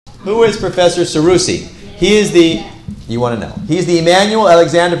Who is Professor Seroussi? He is the, you want to know, he's the Emmanuel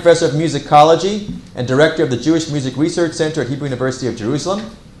Alexander Professor of Musicology and Director of the Jewish Music Research Center at Hebrew University of Jerusalem.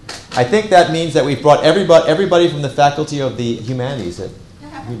 I think that means that we've brought everybody from the Faculty of the Humanities at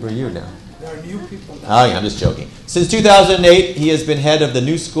Hebrew U now. There are new people. Oh yeah, I'm just joking. Since 2008, he has been head of the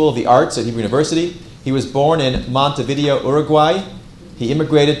New School of the Arts at Hebrew University. He was born in Montevideo, Uruguay. He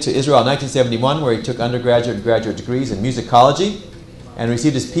immigrated to Israel in 1971, where he took undergraduate and graduate degrees in musicology and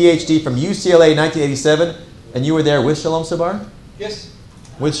received his PhD from UCLA in 1987. And you were there with Shalom Sabar? Yes.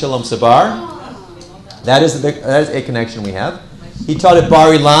 With Shalom Sabar. That is a connection we have. He taught at Bar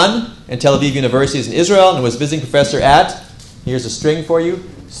Ilan and Tel Aviv universities in Israel and was visiting professor at, here's a string for you,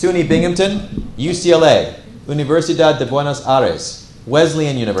 SUNY Binghamton, UCLA, Universidad de Buenos Aires,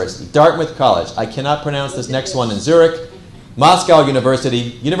 Wesleyan University, Dartmouth College, I cannot pronounce this next one, in Zurich, Moscow University,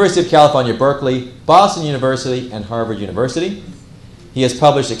 University of California, Berkeley, Boston University, and Harvard University. He has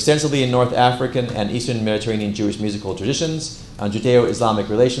published extensively in North African and Eastern Mediterranean Jewish musical traditions, on Judeo-Islamic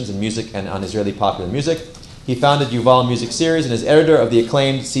relations in music, and on Israeli popular music. He founded Yuval Music Series and is editor of the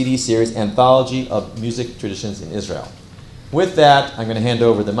acclaimed CD series Anthology of Music Traditions in Israel. With that, I'm going to hand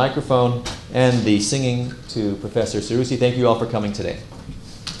over the microphone and the singing to Professor Seroussi. Thank you all for coming today.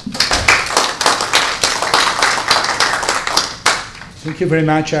 Thank you very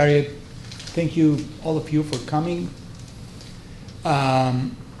much, Ariel. Thank you, all of you, for coming.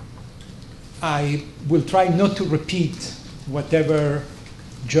 I will try not to repeat whatever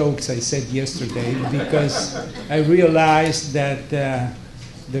jokes I said yesterday, because I realized that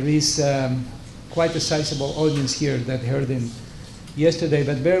there is quite a sizable audience here that heard them yesterday.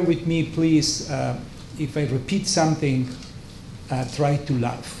 But bear with me, please. If I repeat something, try to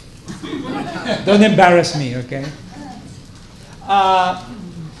laugh. Don't embarrass me, okay?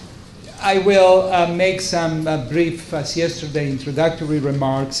 I will make some brief, as yesterday, introductory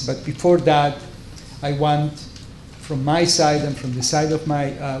remarks. But before that, I want, from my side and from the side of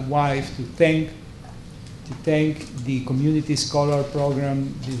my wife, to thank the Community Scholar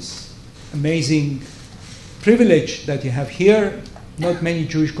Program, this amazing privilege that you have here. Not many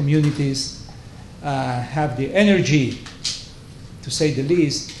Jewish communities have the energy, to say the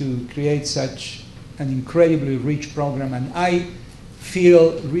least, to create such an incredibly rich program, and I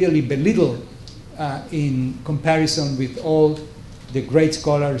feel really belittled in comparison with all the great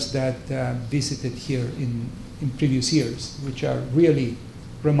scholars that visited here in previous years, which are really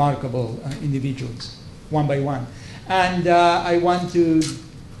remarkable individuals, one by one. And I want to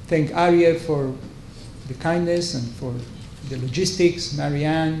thank Aryeh for the kindness and for the logistics,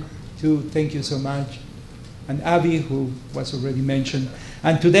 Marianne, too, thank you so much, and Avi, who was already mentioned.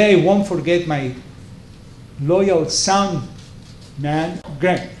 And today I won't forget my loyal sound man,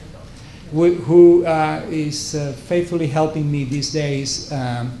 Greg, who is faithfully helping me these days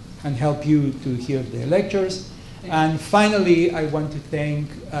and help you to hear the lectures. And finally, I want to thank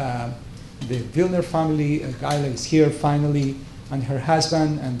the Vilner family. Gaila is here finally, and her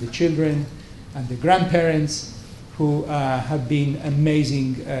husband, and the children, and the grandparents, who have been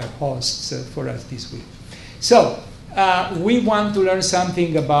amazing hosts for us this week. So, we want to learn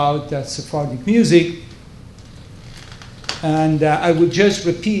something about Sephardic music. And I will just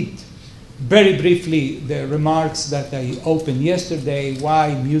repeat very briefly the remarks that I opened yesterday,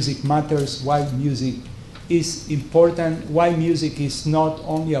 why music matters, why music is important, why music is not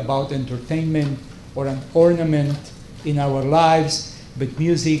only about entertainment or an ornament in our lives, but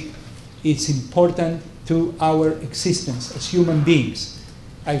music is important to our existence as human beings.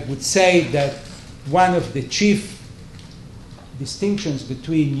 I would say that one of the chief distinctions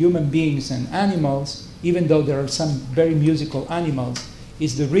between human beings and animals, even though there are some very musical animals,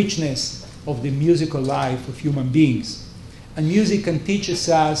 is the richness of the musical life of human beings. And music can teach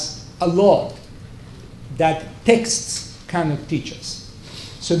us a lot that texts cannot teach us.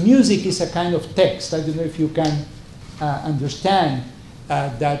 So music is a kind of text. I don't know if you can understand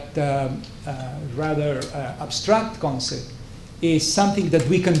that rather abstract concept is something that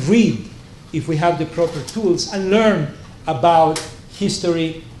we can read if we have the proper tools and learn about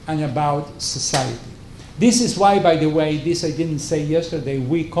history and about society. This is why, by the way, this I didn't say yesterday,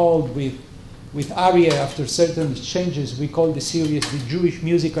 we called with Aryeh, after certain exchanges, we called the series the Jewish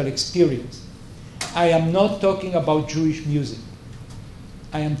Musical Experience. I am not talking about Jewish music.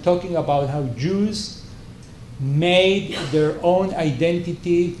 I am talking about how Jews made their own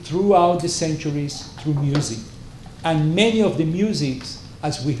identity throughout the centuries through music. And many of the musics,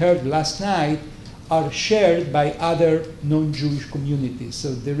 as we heard last night, are shared by other non-Jewish communities.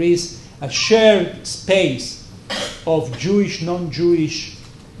 So there is a shared space of Jewish, non-Jewish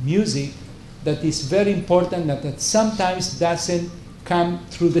music that is very important and that sometimes doesn't come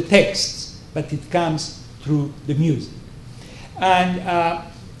through the texts, but it comes through the music. And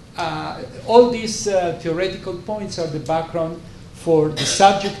all these theoretical points are the background for the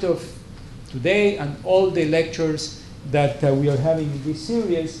subject of today and all the lectures that we are having in this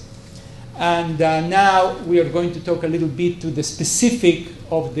series. And now we are going to talk a little bit to the specific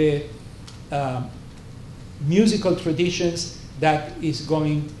of the musical traditions that is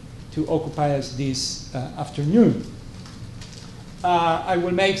going to occupy us this afternoon. I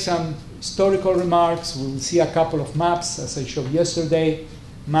will make some historical remarks. We will see a couple of maps, as I showed yesterday.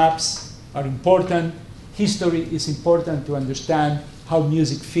 Maps are important. History is important to understand how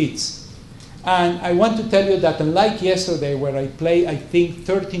music fits. And I want to tell you that unlike yesterday, where I play, I think,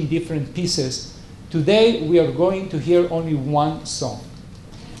 13 different pieces, today we are going to hear only one song.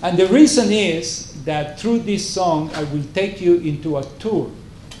 And the reason is that through this song, I will take you into a tour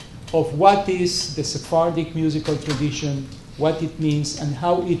of what is the Sephardic musical tradition, what it means, and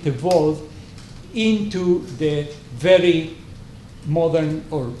how it evolved into the very modern,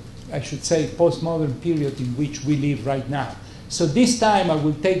 or I should say postmodern period in which we live right now. So this time I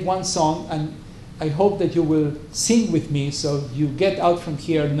will take one song, and I hope that you will sing with me so you get out from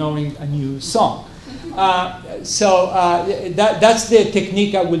here knowing a new song. That's the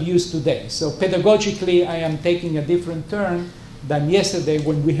technique I will use today. So pedagogically, I am taking a different turn than yesterday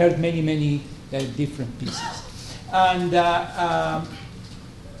when we heard many different pieces. And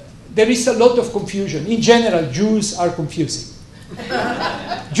there is a lot of confusion. In general, Jews are confusing.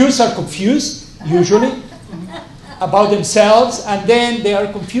 Jews are confused, usually, about themselves, and then they are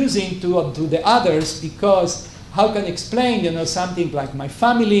confusing to the others, because how can I explain, something like my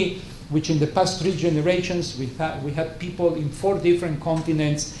family, which in the past 3 generations we had people in 4 different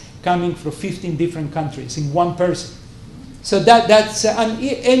continents coming from 15 different countries in one person. So that's and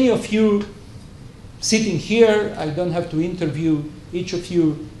any of you sitting here, I don't have to interview, each of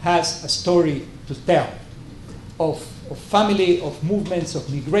you has a story to tell of family, of movements, of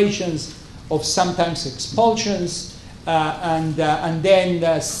migrations, of sometimes expulsions, and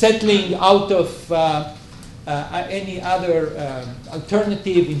then settling out of any other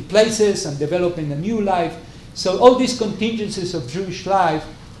alternative in places and developing a new life. So all these contingencies of Jewish life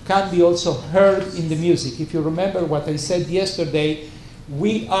can be also heard in the music. If you remember what I said yesterday,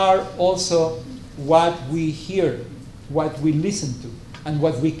 we are also what we hear, what we listen to, and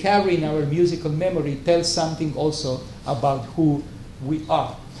what we carry in our musical memory tells something also about who we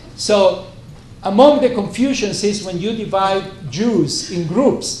are. So among the confusions is when you divide Jews in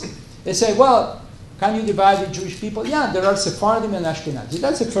groups. They say, well, can you divide the Jewish people? Yeah, there are Sephardim and Ashkenazi.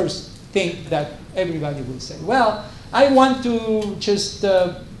 That's the first thing that everybody will say. Well, I want to just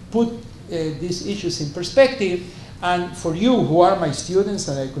put these issues in perspective. And for you who are my students,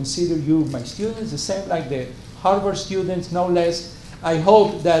 and I consider you my students, the same like the Harvard students, no less, I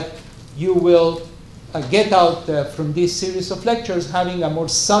hope that you will get out from this series of lectures having a more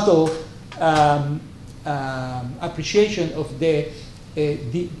subtle appreciation of the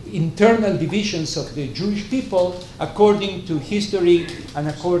internal divisions of the Jewish people according to history and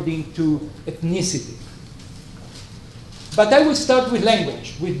according to ethnicity. But I will start with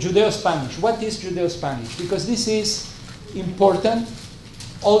language, with Judeo-Spanish. What is Judeo-Spanish? Because this is important.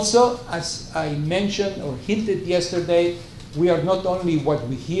 Also, as I mentioned or hinted yesterday, we are not only what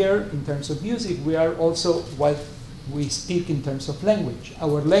we hear in terms of music, we are also what we speak in terms of language.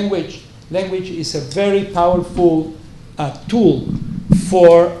 Our language is a very powerful tool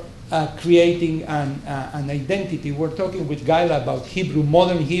for creating an identity. We're talking with Gaila about Hebrew,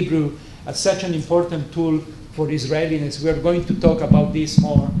 modern Hebrew, as such an important tool for Israeliness. We are going to talk about this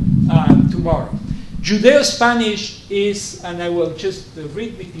more tomorrow. Judeo-Spanish is, and I will just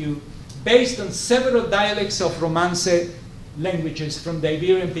read with you, based on several dialects of Romance languages from the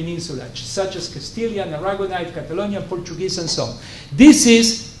Iberian Peninsula, such as Castilian, Aragonite, Catalonian, Portuguese, and so on. This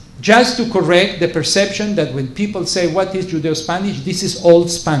is just to correct the perception that when people say, what is Judeo-Spanish? This is Old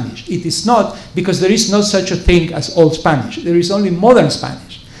Spanish. It is not, because there is no such a thing as Old Spanish. There is only Modern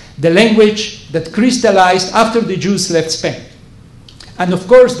Spanish, the language that crystallized after the Jews left Spain. And of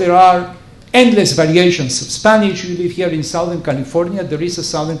course, there are endless variations of Spanish. You live here in Southern California. There is a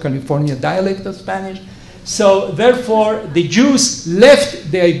Southern California dialect of Spanish. So therefore, the Jews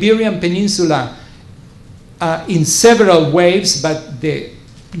left the Iberian Peninsula in several waves, but the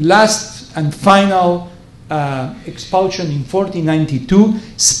last and final expulsion in 1492,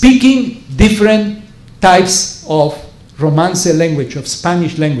 speaking different types of Romance language, of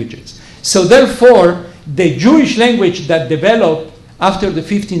Spanish languages. So therefore, the Jewish language that developed after the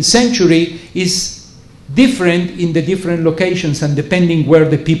 15th century is different in the different locations and depending where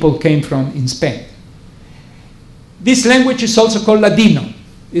the people came from in Spain. This language is also called Ladino.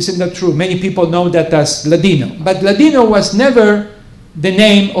 Isn't that true? Many people know that as Ladino. But Ladino was never the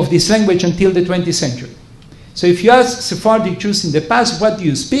name of this language until the 20th century. So if you ask Sephardic Jews in the past, what do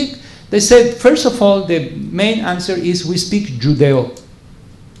you speak? They said, first of all, the main answer is we speak Judeo.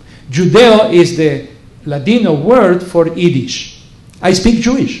 Judeo is the Ladino word for Yiddish. I speak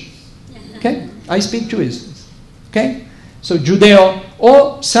Jewish. Okay? I speak Jewish. Okay? So Judeo,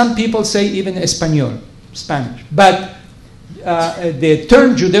 or some people say even Espanol, Spanish. But the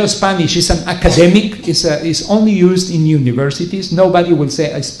term Judeo-Spanish is an academic, is only used in universities. Nobody will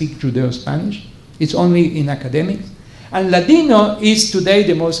say, I speak Judeo-Spanish. It's only in academics. And Ladino is today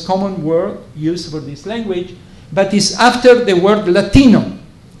the most common word used for this language, but it's after the word Latino,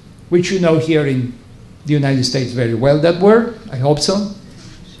 which you know here in the United States very well, that word. I hope so.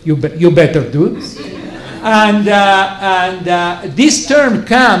 You better do. And this term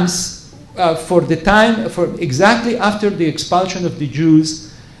comes for exactly after the expulsion of the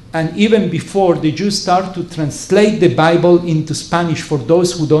Jews, and even before the Jews start to translate the Bible into Spanish for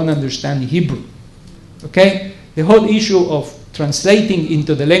those who don't understand Hebrew. Okay? The whole issue of translating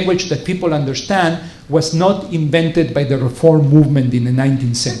into the language that people understand was not invented by the Reform movement in the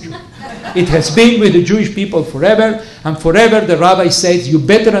 19th century. It has been with the Jewish people forever, and forever the rabbi says you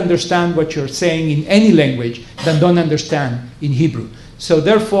better understand what you're saying in any language than don't understand in Hebrew. So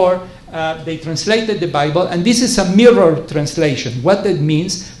therefore, they translated the Bible, and this is a mirror translation. What that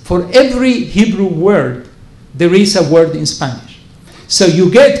means, for every Hebrew word, there is a word in Spanish. So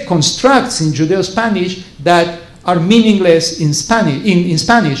you get constructs in Judeo-Spanish that are meaningless in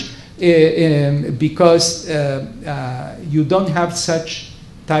Spanish, because you don't have such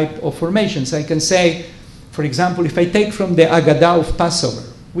type of formations. I can say, for example, if I take from the Agadah of Passover,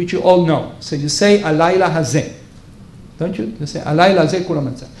 which you all know, so you say Alayla Hazeh, don't you? You say Alayla Hazeh Kula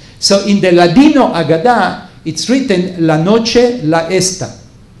Matzah. So in the Ladino Agadah, it's written La Noche La Esta,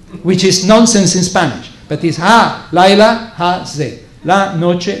 which is nonsense in Spanish, but it's Ha Layla Hazeh. La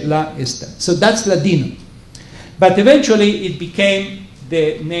noche, la esta. So that's Ladino. But eventually it became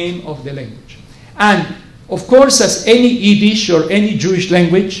the name of the language. And of course, as any Yiddish or any Jewish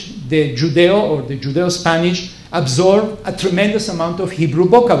language, the Judeo or the Judeo-Spanish absorbed a tremendous amount of Hebrew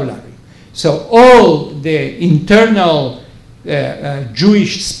vocabulary. So all the internal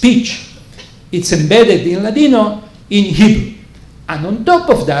Jewish speech, it's embedded in Ladino in Hebrew. And on top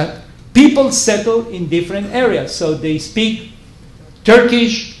of that, people settle in different areas. So they speak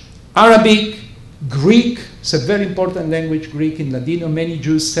Turkish, Arabic, Greek. It's a very important language, Greek in Ladino. Many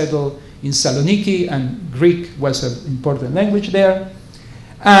Jews settled in Saloniki, and Greek was an important language there.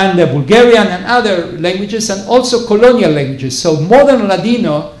 And Bulgarian and other languages, and also colonial languages. So modern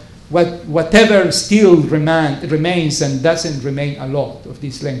Ladino, whatever still remains, and doesn't remain a lot of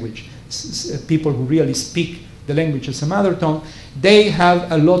this language, people who really speak the language as a mother tongue, they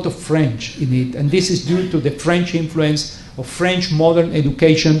have a lot of French in it. And this is due to the French influence of French modern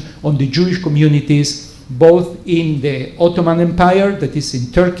education on the Jewish communities, both in the Ottoman Empire, that is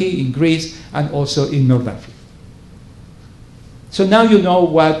in Turkey, in Greece, and also in North Africa. So now you know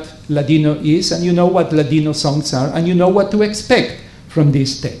what Ladino is, and you know what Ladino songs are, and you know what to expect from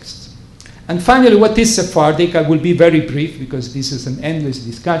these texts. And finally, what is Sephardic? I will be very brief because this is an endless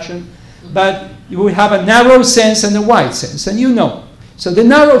discussion, but we have a narrow sense and a wide sense, and you know. So the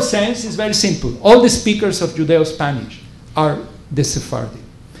narrow sense is very simple. All the speakers of Judeo-Spanish are the Sephardi.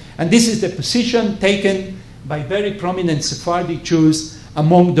 And this is the position taken by very prominent Sephardic Jews.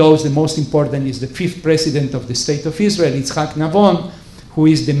 Among those, the most important is the 5th president of the State of Israel, Yitzhak Navon, who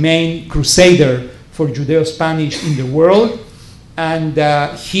is the main crusader for Judeo-Spanish in the world. And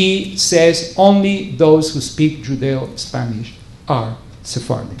he says only those who speak Judeo-Spanish are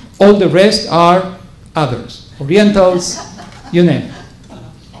Sephardi. All the rest are others, Orientals, you name it.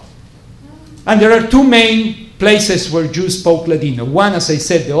 And there are two main places where Jews spoke Ladino. One, as I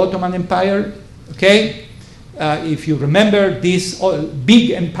said, the Ottoman Empire. Okay, if you remember, this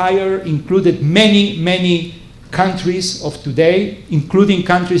big empire included many countries of today, including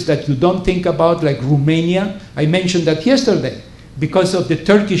countries that you don't think about, like Romania. I mentioned that yesterday because of the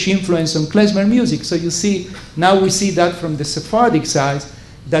Turkish influence on klezmer music. So you see, now we see that from the Sephardic side,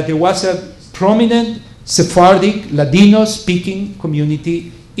 that there was a prominent Sephardic Ladino-speaking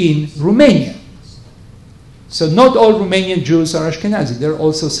community in Romania. So not all Romanian Jews are Ashkenazi. There are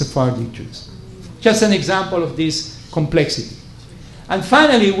also Sephardic Jews. Just an example of this complexity. And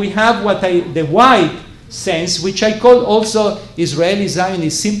finally, we have the wide sense, which I call also Israeli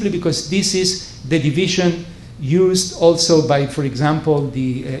Zionist, simply because this is the division used also by, for example,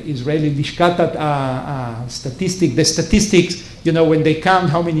 the Israeli Lishkat the statistics you know, when they count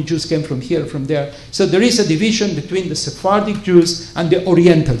how many Jews came from here, from there. So there is a division between the Sephardic Jews and the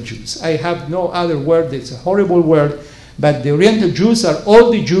Oriental Jews. I have no other word, it's a horrible word, but the Oriental Jews are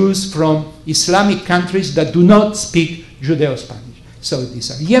all the Jews from Islamic countries that do not speak Judeo-Spanish. So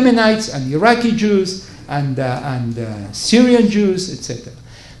these are Yemenites and Iraqi Jews and Syrian Jews, etc.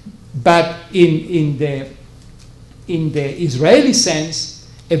 But in the Israeli sense,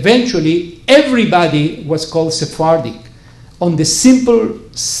 eventually everybody was called Sephardic on the simple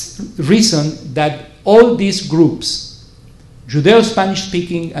reason that all these groups, Judeo-Spanish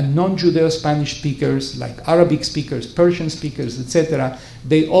speaking and non-Judeo-Spanish speakers, like Arabic speakers, Persian speakers, etc.,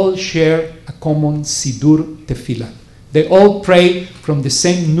 they all share a common Sidur Tefillah. They all pray from the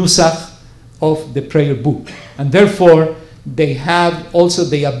same nusach of the prayer book. And therefore, they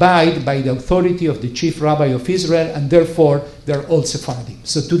abide by the authority of the chief rabbi of Israel, and therefore, they're all Sephardim.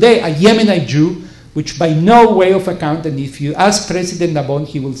 So today, a Yemenite Jew, which by no way of account, and if you ask President Nabon,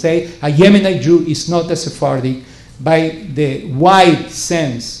 he will say, a Yemenite Jew is not a Sephardic by the wide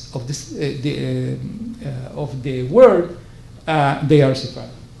sense of, of the word, they are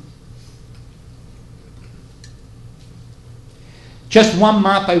Sephardim. Just one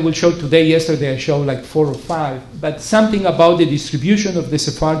map I will show today. Yesterday I showed like 4 or 5, but something about the distribution of the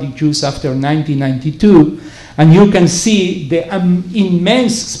Sephardic Jews after 1992. And you can see the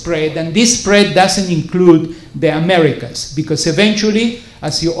immense spread, and this spread doesn't include the Americas, because eventually,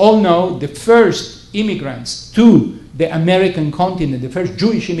 as you all know, the first immigrants to the American continent, the first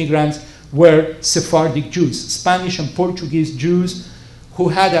Jewish immigrants, were Sephardic Jews, Spanish and Portuguese Jews, who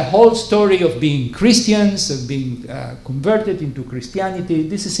had a whole story of being Christians, of being converted into Christianity.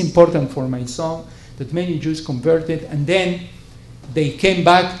 This is important for my song, that many Jews converted, and then they came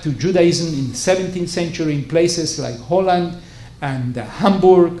back to Judaism in the 17th century in places like Holland and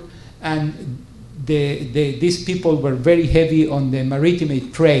Hamburg, and these people were very heavy on the maritime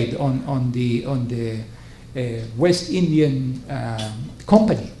trade, on the West Indian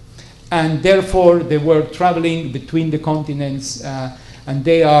Company. And therefore, they were traveling between the continents, and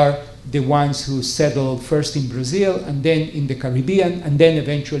they are the ones who settled first in Brazil, and then in the Caribbean, and then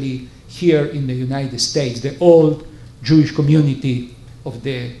eventually here in the United States, the old Jewish community of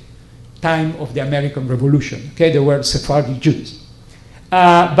the time of the American Revolution. Okay, they were Sephardic Jews.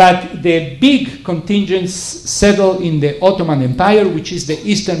 But the big contingents settled in the Ottoman Empire, which is the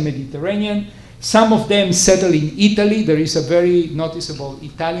Eastern Mediterranean. Some of them settled in Italy. There is a very noticeable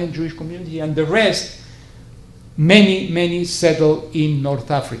Italian Jewish community, and the rest, many settled in North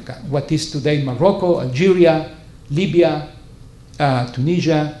Africa, what is today Morocco, Algeria, Libya,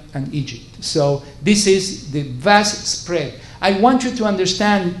 Tunisia, and Egypt. So this is the vast spread. I want you to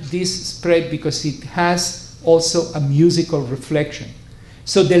understand this spread because it has also a musical reflection.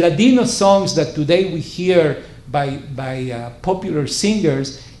 So the Ladino songs that today we hear by popular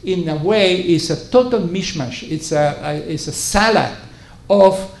singers, in a way, is a total mishmash. It's a salad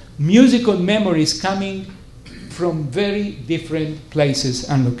of musical memories coming from very different places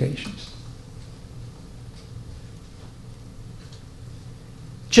and locations.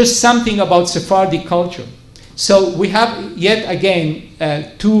 Just something about Sephardic culture. So we have, yet again,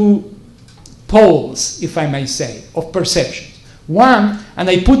 2 poles, if I may say, of perceptions. One, and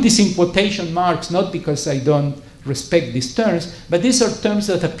I put this in quotation marks, not because I don't respect these terms, but these are terms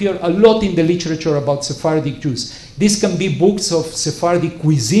that appear a lot in the literature about Sephardic Jews. These can be books of Sephardic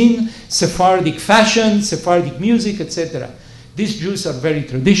cuisine, Sephardic fashion, Sephardic music, etc. These Jews are very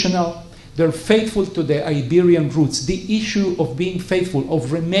traditional. They're faithful to the Iberian roots. The issue of being faithful,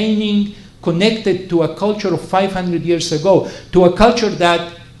 of remaining connected to a culture of 500 years ago, to a culture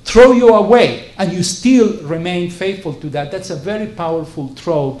that throw you away and you still remain faithful to that, that's a very powerful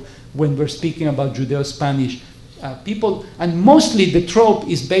trope when we're speaking about Judeo-Spanish people, and mostly the trope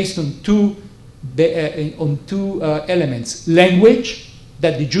is based on two elements. Language,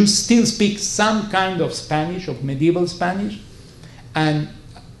 that the Jews still speak some kind of Spanish, of medieval Spanish, and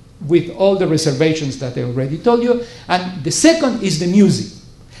with all the reservations that I already told you. And the second is the music,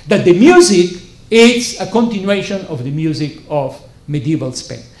 that the music is a continuation of the music of medieval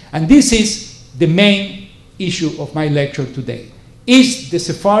Spain. And this is the main issue of my lecture today. Is the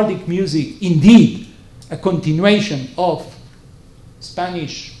Sephardic music indeed a continuation of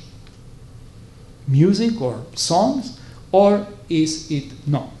Spanish music or songs, or is it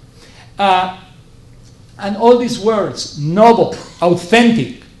not? And all these words, noble,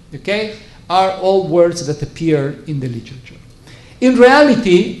 authentic, okay, are all words that appear in the literature. In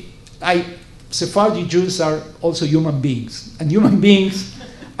reality, Sephardi Jews are also human beings, and human beings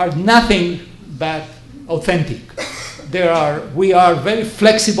are nothing but authentic. We are very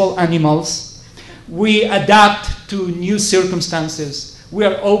flexible animals. We adapt to new circumstances. We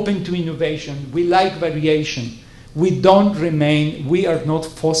are open to innovation. We like variation. We don't remain, we are not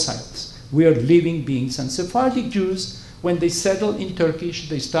fossils. We are living beings. And Sephardic Jews, when they settled in Turkish,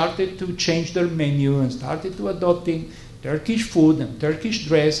 they started to change their menu and started to adopting Turkish food and Turkish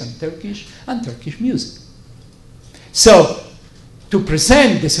dress and Turkish music. So, to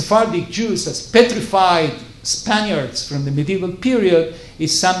present the Sephardic Jews as petrified Spaniards from the medieval period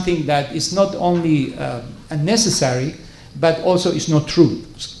is something that is not only unnecessary, but also is not true,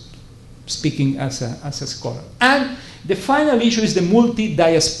 speaking as a scholar. And the final issue is the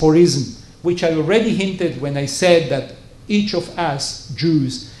multi-diasporism, which I already hinted when I said that each of us,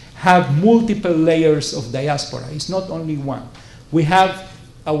 Jews, have multiple layers of diaspora. It's not only one. We have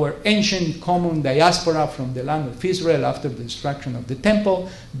our ancient common diaspora from the land of Israel after the destruction of the temple,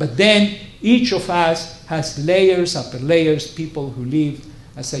 but then each of us has layers, upper layers, people who live,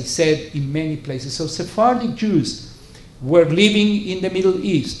 as I said, in many places. So Sephardic Jews were living in the Middle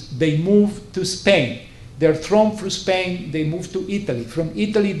East. They moved to Spain. They're thrown from Spain, they moved to Italy. From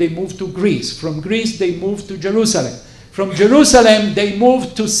Italy, they moved to Greece. From Greece, they moved to Jerusalem. From Jerusalem, they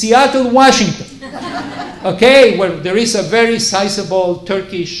moved to Seattle, Washington. Okay, where there is a very sizable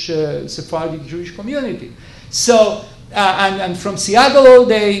Turkish Sephardic Jewish community. So, and from Seattle,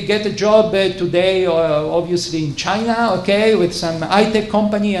 they get a job today, obviously in China, okay, with some high-tech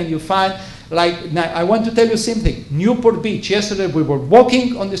company, and you find, like, now, I want to tell you something. Newport Beach, yesterday we were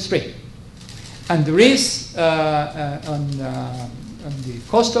walking on the street, and there is, on the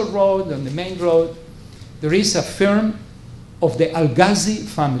coastal road, on the main road, there is a firm of the Al-Ghazi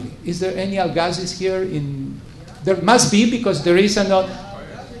family. Is there any Al-Ghazis here? There must be, because there is an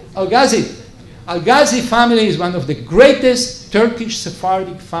Al-Ghazi. Al-Ghazi family is one of the greatest Turkish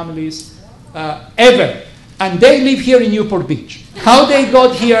Sephardic families ever. And they live here in Newport Beach. How they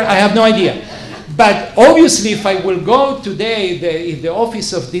got here, I have no idea. But obviously, if I will go today, if the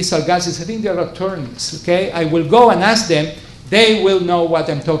office of these Al-Ghazis, I think they're attorneys, okay? I will go and ask them. They will know what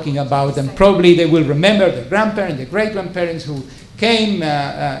I'm talking about, and probably they will remember the grandparents, the great-grandparents who came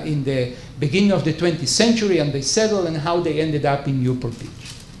in the beginning of the 20th century, and they settled, and how they ended up in Newport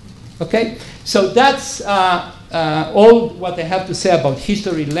Beach. Okay? So that's all what I have to say about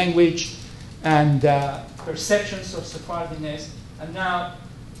history, language, and perceptions of Sephardiness. And now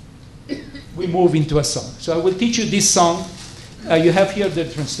we move into a song. So I will teach you this song. You have here the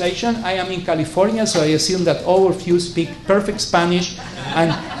translation. I am in California, so I assume that all of you speak perfect Spanish,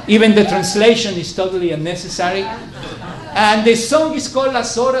 and even the translation is totally unnecessary. And the song is called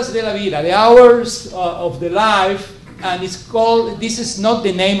Las Horas de la Vida, the hours of the life, and it's called, this is not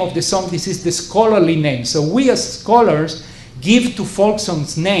the name of the song, this is the scholarly name. So we as scholars give to folk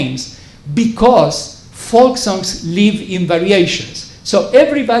songs names because folk songs live in variations. So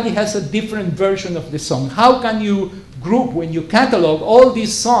everybody has a different version of the song. How can you group, when you catalog all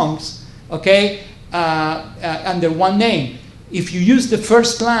these songs, okay, under one name? If you use the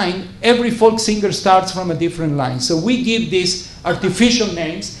first line, every folk singer starts from a different line. So we give these artificial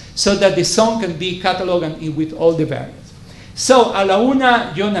names so that the song can be cataloged with all the variants. So, a la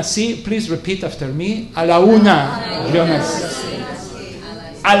una yo nací, please repeat after me. A la una yo nací.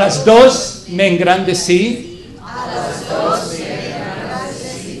 A las dos me engrandecí.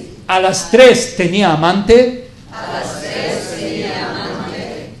 A las tres tenía amante.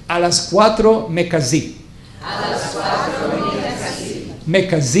 A las cuatro me casé. Me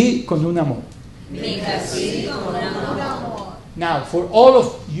casé con un amor. Now, for all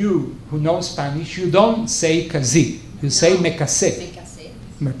of you who know Spanish, you don't say casé. You say me casé.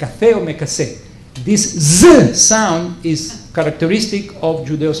 Me casé or me casé. This Z sound is characteristic of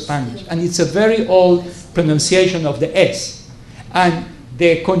Judeo-Spanish, and it's a very old pronunciation of the S. And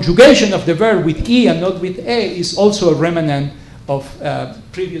the conjugation of the verb with E and not with A is also a remnant of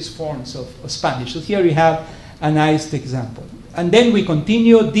previous forms of Spanish. So here you have a nice example. And then we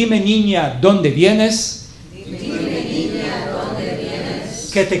continue. Dime niña, ¿dónde vienes? Dime niña, ¿dónde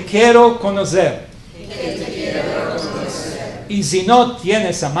vienes? Que te quiero conocer. Que te quiero conocer. Y si no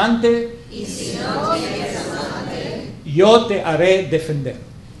tienes amante, yo te haré defender.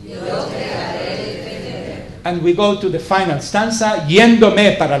 Yo te haré defender. And we go to the final stanza.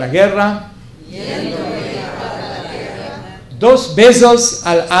 Yéndome para la guerra. Yéndome para la guerra. Dos besos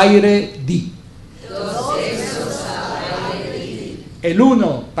al aire di. Dos besos al aire di. El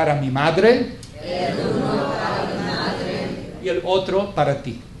uno para mi madre. El uno para mi madre. Y el otro para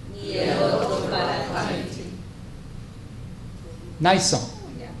ti. Y el otro para ti. Nice song.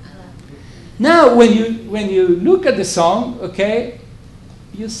 Now, when you look at the song, okay,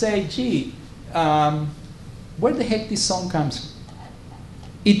 you say, gee, where the heck this song comes from?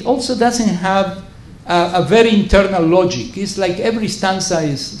 It also doesn't have a very internal logic. It's like every stanza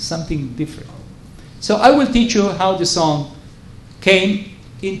is something different. So I will teach you how the song came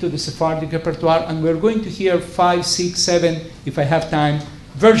into the Sephardic repertoire, and we're going to hear 5, 6, 7, if I have time,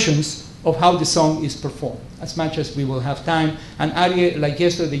 versions of how the song is performed, as much as we will have time. And Arie, like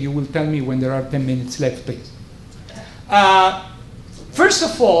yesterday, you will tell me when there are 10 minutes left, please. First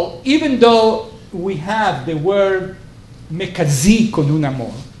of all, even though we have the word mekazi con un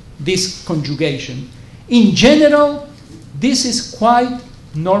amor, this conjugation, in general, this is quite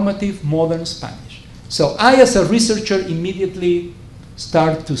normative modern Spanish. So I, as a researcher, immediately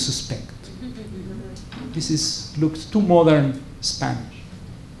start to suspect. This looks too modern Spanish.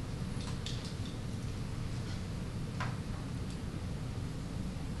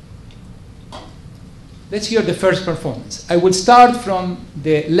 Let's hear the first performance. I will start from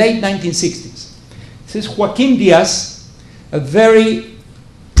the late 1960s. This is Joaquín Díaz, a very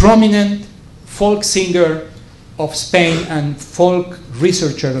prominent folk singer of Spain and folk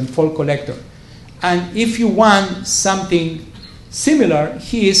researcher and folk collector. And if you want something similar,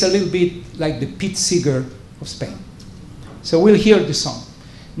 he is a little bit like the Pete Seeger of Spain. So we'll hear the song.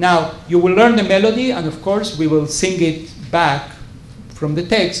 Now, you will learn the melody, and of course, we will sing it back from the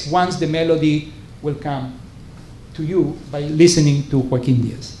text once the melody will come to you by listening to Joaquín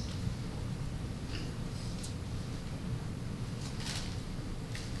Díaz.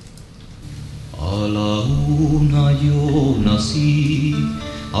 A la una yo nací,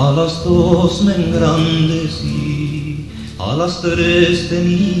 a las dos me engrandecí, a las tres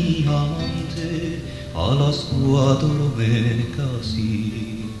tenía amante, a las cuatro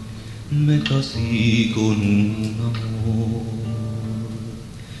me casé con un amor.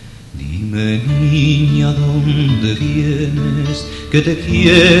 Dime, niña, ¿dónde vienes? Que te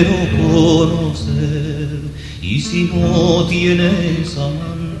quiero conocer. Y si no tienes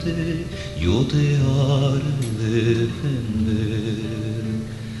amante, yo te haré defender.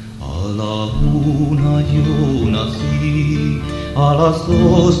 A la una yo nací, a las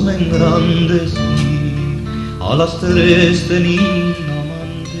dos me engrandecí, a las tres tenía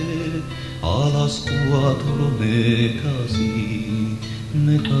amante, a las cuatro me casé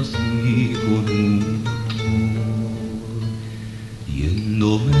con un amor.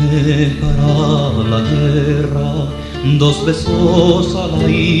 Yéndome para la guerra, dos besos al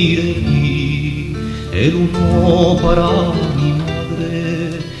aire di, el uno para mi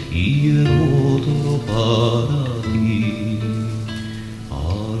madre y el otro para ti. A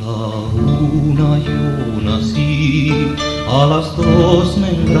la una yo nací, a las dos me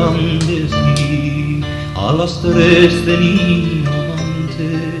engrandecí, a las tres tenía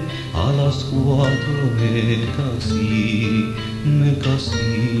amante, a las cuatro me casé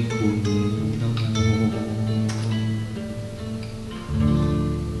con un amor.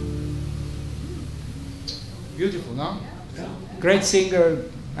 Beautiful, no? Yeah. Great singer,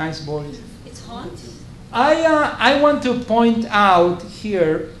 nice voice. It's hot. I want to point out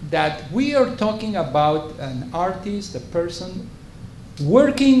here that we are talking about an artist, a person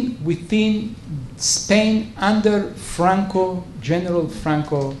working within Spain under General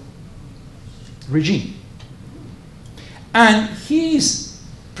Franco regime. And he is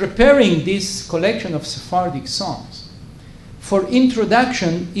preparing this collection of Sephardic songs for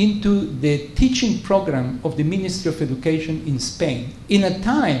introduction into the teaching program of the Ministry of Education in Spain in a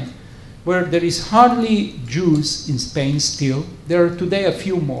time where there is hardly Jews in Spain still. There are today a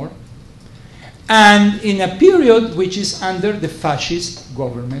few more. And in a period which is under the fascist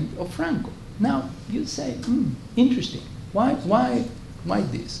government of Franco. Now, you say, interesting. Why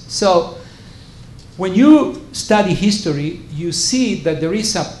this? So, when you study history, you see that there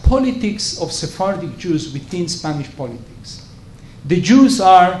is a politics of Sephardic Jews within Spanish politics. The Jews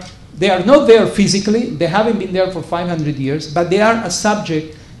they are not there physically, they haven't been there for 500 years, but they are a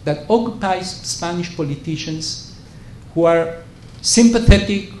subject that occupies Spanish politicians who are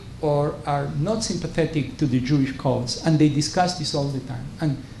sympathetic or are not sympathetic to the Jewish cause, and they discuss this all the time.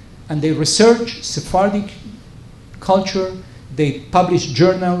 And they research Sephardic culture, they publish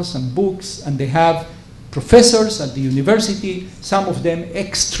journals and books, and they have professors at the university, some of them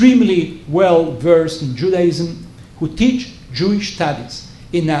extremely well versed in Judaism, who teach Jewish studies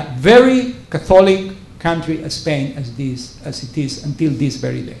in a very Catholic country as Spain as it is until this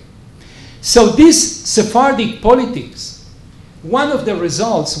very day. So this Sephardic politics, one of the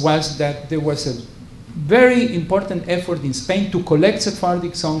results was that there was a very important effort in Spain to collect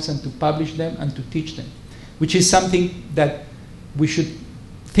Sephardic songs and to publish them and to teach them, which is something that we should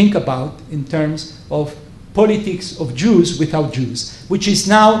think about in terms of politics of Jews without Jews, which is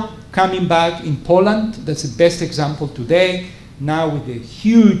now coming back in Poland. That's the best example today. now with a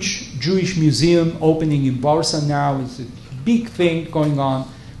huge Jewish museum opening in Warsaw now. It's a big thing going on.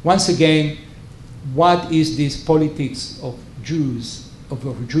 Once again, what is this politics of Jews,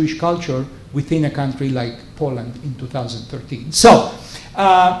 of Jewish culture within a country like Poland in 2013? So,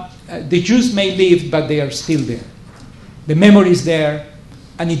 the Jews may live, but they are still there. The memory is there,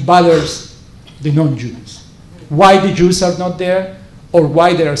 and it bothers the non-Jews. Why the Jews are not there, or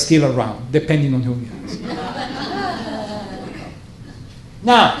why they are still around, depending on who you ask.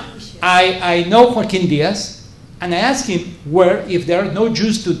 Now, I know Joaquin Diaz, and I asked him where, if there are no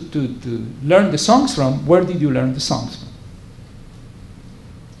Jews to learn the songs from, where did you learn the songs from?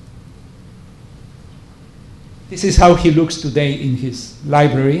 This is how he looks today in his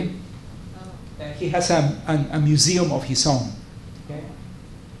library. He has a museum of his own. Okay?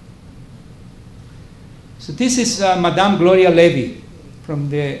 So this is Madame Gloria Levy from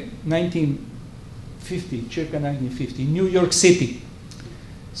the 1950, circa 1950, New York City.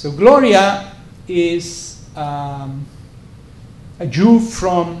 So Gloria is a Jew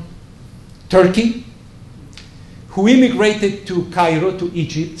from Turkey who immigrated to Cairo, to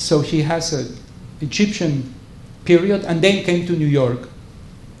Egypt. So she has an Egyptian period, and then came to New York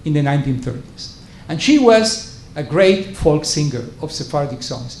in the 1930s. And she was a great folk singer of Sephardic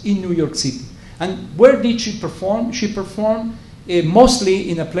songs in New York City. And where did she perform? She performed mostly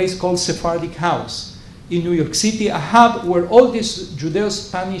in a place called Sephardic House in New York City, a hub where all these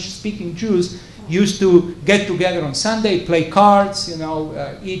Judeo-Spanish speaking Jews used to get together on Sunday, play cards,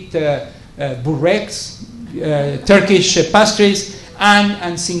 eat bureks, Turkish pastries,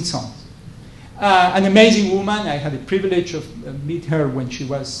 and sing songs. An amazing woman. I had the privilege of meet her when she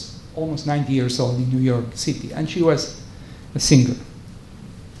was almost 90 years old in New York City, and she was a singer.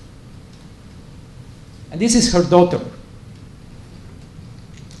 And this is her daughter.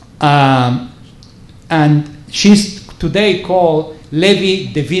 And she's today called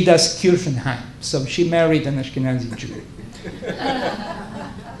Levi Devidas Kirchenheim. So she married an Ashkenazi Jew.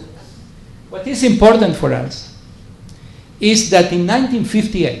 What is important for us is that in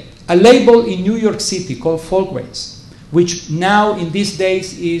 1958, a label in New York City called Folkways, which now in these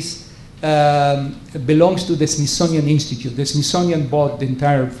days belongs to the Smithsonian Institute. The Smithsonian bought the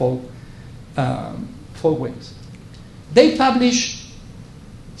entire Folkways. They published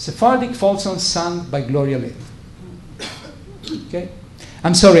Sephardic folk songs sung by Gloria Levy. Okay,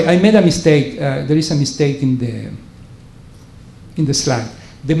 I'm sorry, I made a mistake. There is a mistake in the slide.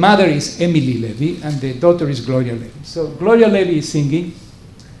 The mother is Emily Levy, and the daughter is Gloria Levy. So Gloria Levy is singing.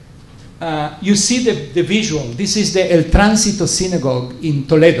 You see the visual. This is the El Tránsito Synagogue in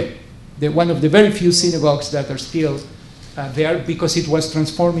Toledo, one of the very few synagogues that are still there because it was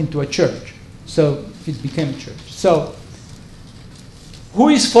transformed into a church. So it became a church. So who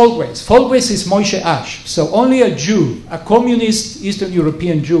is Folkways? Folkways is Moshe Ash. So only a Jew, a communist Eastern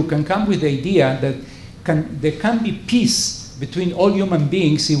European Jew, can come with the idea that there can be peace between all human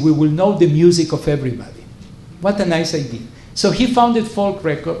beings if we will know the music of everybody. What a nice idea. So he founded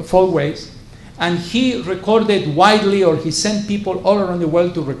Folkways, and he recorded widely, or he sent people all around the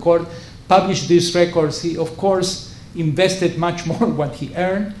world to record, publish these records. He, of course, invested much more what he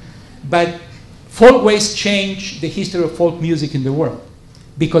earned, but Folkways changed the history of folk music in the world,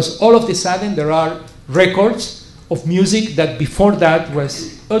 because all of a sudden there are records of music that before that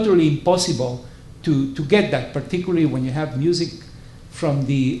was utterly impossible to get that, particularly when you have music from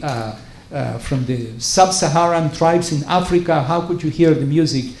the sub-Saharan tribes in Africa. How could you hear the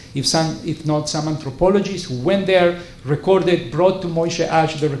music if not some anthropologists who went there, recorded, brought to Moshe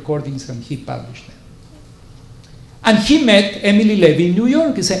Ash the recordings, and he published them. And he met Emily Levy in New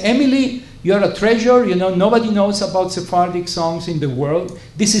York. He said, Emily, you are a treasure. Nobody knows about Sephardic songs in the world.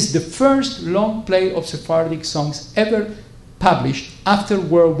 This is the first long play of Sephardic songs ever published after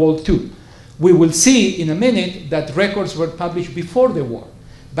World War II. We will see in a minute that records were published before the war.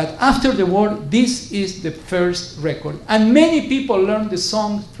 But after the war, this is the first record. And many people learned the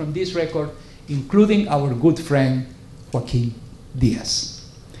songs from this record, including our good friend, Joaquin Diaz.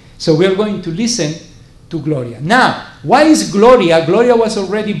 So we're going to listen to Gloria. Now, why is Gloria? Gloria was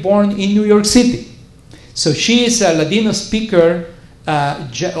already born in New York City. So she is a Ladino speaker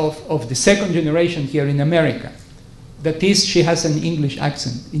of the second generation here in America. That is, she has an English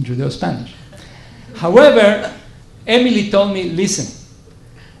accent in Judeo-Spanish. However, Emily told me, listen,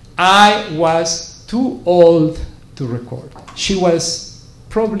 I was too old to record. She was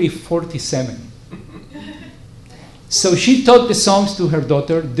probably 47. So she taught the songs to her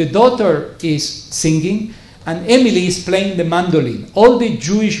daughter. The daughter is singing, and Emily is playing the mandolin. All the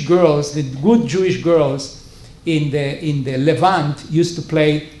Jewish girls, the good Jewish girls in the Levant used to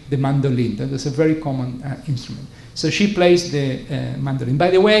play the mandolin. That was a very common instrument. So she plays the mandolin.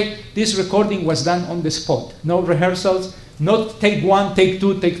 By the way, this recording was done on the spot. No rehearsals, not take 1, take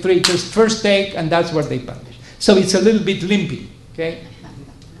 2, take 3, just first take, and that's what they publish. So it's a little bit limpy, okay?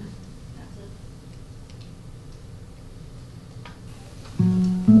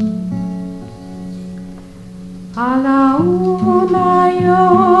 A la una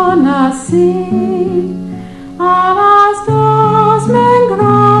yo nací, a las dos me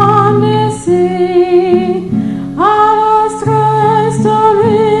engrandecí, a las tres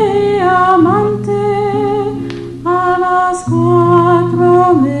tomé amante, a las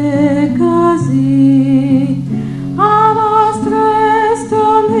 4 me casé, a las 3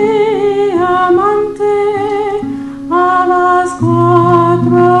 tomé amante, a las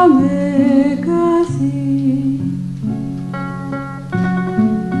 4 me casé.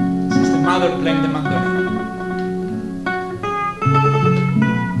 Mother playing the mandolin.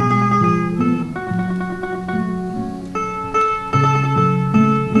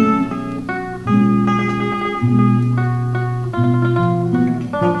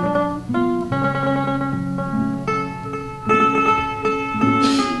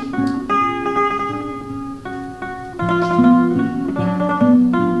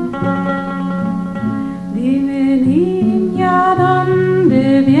 Dime, niña,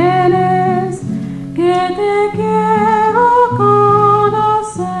 ¿dónde vienes? Que te quiero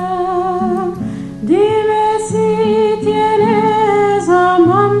conocer. Dime si tienes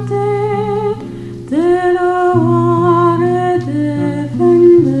amante, te lo haré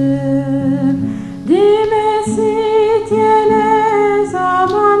defender. Dime si tienes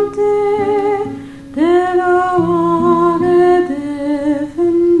amante, te lo haré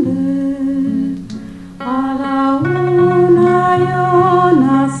defender. A la una yo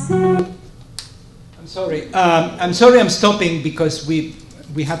nací. I'm sorry I'm stopping because we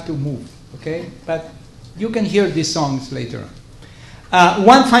have to move, okay? But you can hear these songs later on.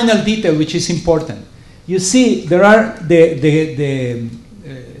 One final detail which is important. You see, there are the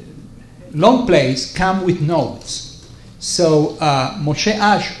long plays come with notes. So Moshe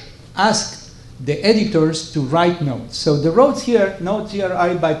Ash asked the editors to write notes. So the notes here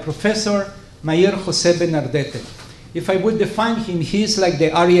are by Professor Mayer Jose Benardete. If I would define him, he's like the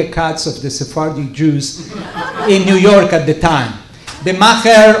Arya Katz of the Sephardi Jews in New York at the time. The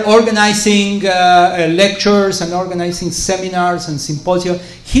Macher, organizing lectures and organizing seminars and symposia.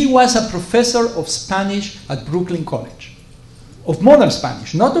 He was a professor of Spanish at Brooklyn College, of modern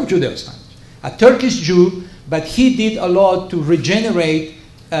Spanish, not of Judeo-Spanish. A Turkish Jew, but he did a lot to regenerate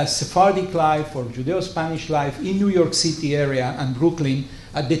Sephardic life or Judeo-Spanish life in New York City area and Brooklyn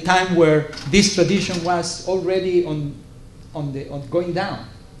at the time where this tradition was already on going down.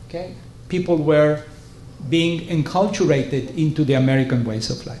 Okay, people were being enculturated into the American ways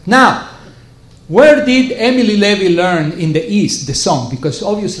of life. Now, where did Emily Levy learn in the East the song? Because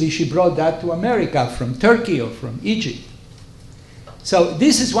obviously she brought that to America from Turkey or from Egypt. So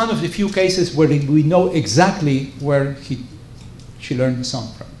this is one of the few cases where we know exactly where she learned the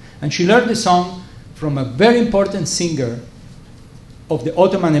song from. And she learned the song from a very important singer of the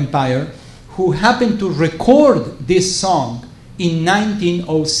Ottoman Empire who happened to record this song in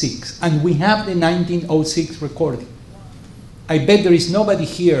 1906. And we have the 1906 recording. I bet there is nobody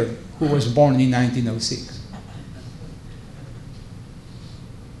here who was born in 1906.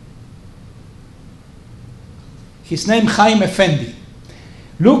 His name Chaim Effendi.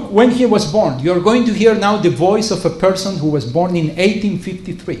 Look when he was born. You're going to hear now the voice of a person who was born in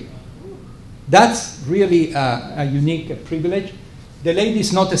 1853. That's really a unique privilege. The lady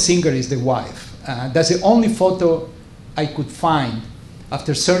is not a singer, is the wife. That's the only photo I could find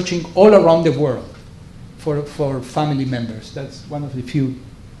after searching all around the world for family members. That's one of the few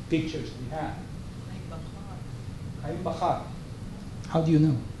pictures we have. Chaim Bahar. How do you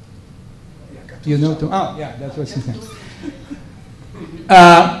know? You know too? Oh, yeah, that was his name.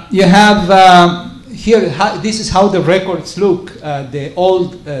 You have here, this is how the records look. The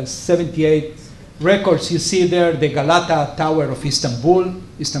old 78 records, you see there, the Galata Tower of Istanbul.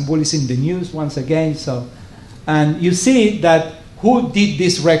 Istanbul is in the news once again. So, and you see that who did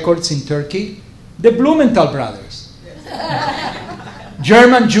these records in Turkey? The Blumenthal brothers.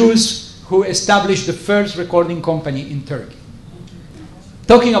 German Jews who established the first recording company in Turkey.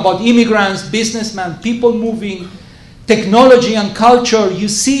 Talking about immigrants, businessmen, people moving, technology and culture, you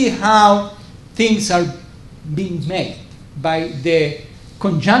see how things are being made by the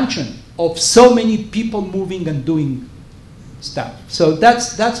conjunction of so many people moving and doing stuff. So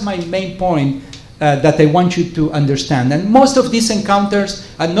that's my main point that I want you to understand. And most of these encounters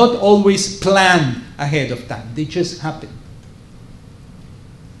are not always planned ahead of time. They just happen.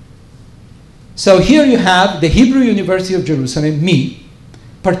 So here you have the Hebrew University of Jerusalem, me,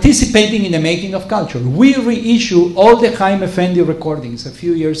 participating in the making of culture. We reissue all the Chaim Effendi recordings a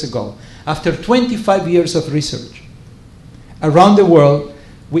few years ago, after 25 years of research around the world.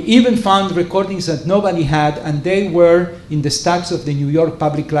 We even found recordings that nobody had, and they were in the stacks of the New York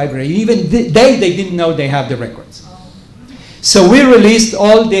Public Library. Even they didn't know they have the records. So we released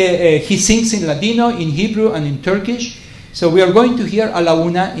all the, he sings in Ladino, in Hebrew, and in Turkish. So we are going to hear A La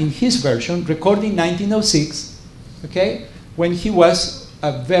Una in his version, recorded in 1906, okay, when he was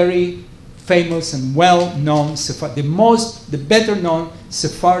a very famous and well-known, the better-known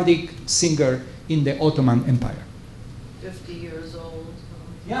Sephardic singer in the Ottoman Empire. 50 years old.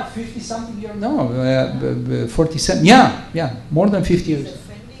 Yeah, 50-something years. No, 47. Yeah, more than 50 years. Is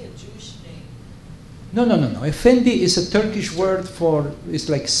Effendi a Jewish name? No. Effendi is a Turkish word for, it's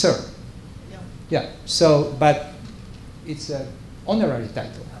like sir. Yeah. So, but it's an honorary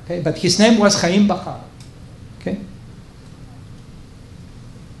title. Okay, but his name was Chaim Bahar. Okay.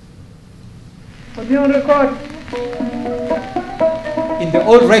 In the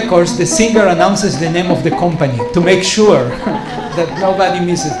old records, the singer announces the name of the company to make sure that nobody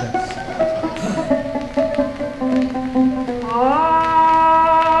misses them.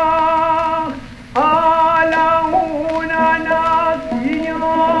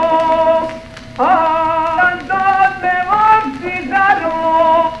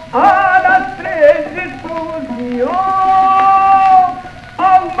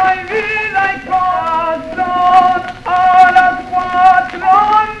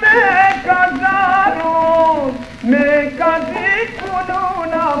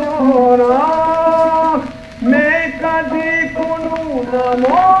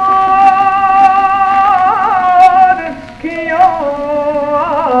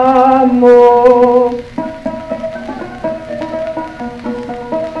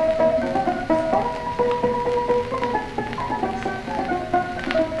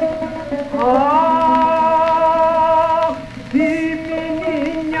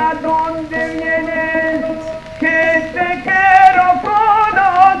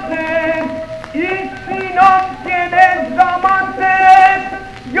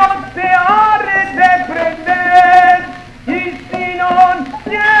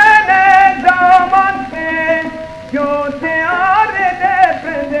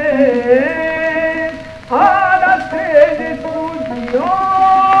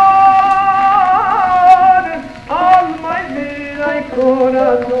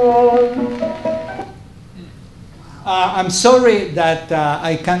 I'm sorry that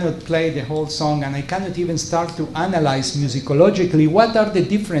I cannot play the whole song, and I cannot even start to analyze musicologically what are the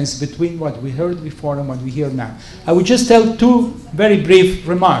differences between what we heard before and what we hear now. I will just tell two very brief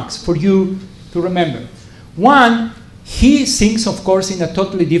remarks for you to remember. One, he sings, of course, in a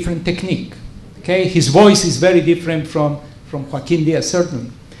totally different technique. Okay, his voice is very different from Joaquin Diaz,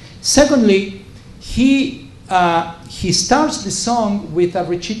 certainly. Secondly, he starts the song with a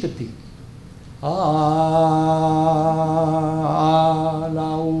recitative. A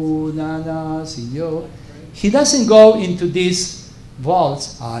la una nació. He doesn't go into this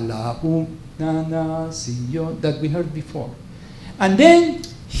waltz, a la una nació, that we heard before. And then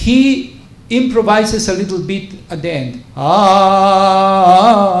he improvises a little bit at the end.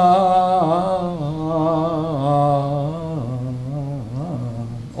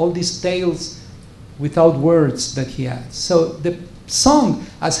 All these tales without words that he has. So the song,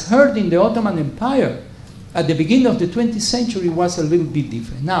 as heard in the Ottoman Empire at the beginning of the 20th century, was a little bit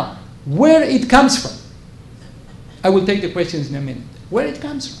different. Now, where it comes from, I will take the questions in a minute. Where it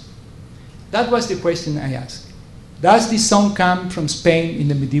comes from? That was the question I asked. Does this song come from Spain in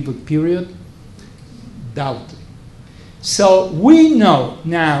the medieval period? Doubtfully. So we know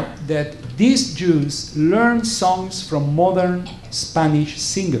now that these Jews learned songs from modern Spanish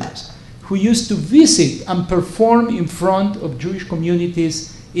singers who used to visit and perform in front of Jewish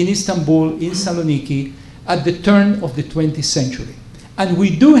communities in Istanbul, in Saloniki, at the turn of the 20th century. And we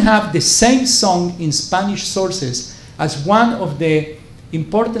do have the same song in Spanish sources as one of the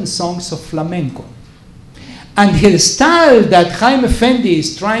important songs of flamenco. And the style that Chaim Effendi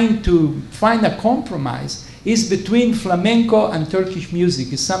is trying to find a compromise is between flamenco and Turkish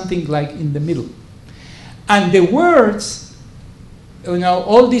music, is something like in the middle. And the words, you know,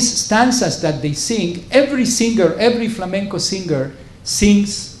 all these stanzas that they sing, every singer, every flamenco singer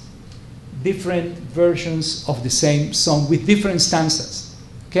sings different versions of the same song with different stanzas,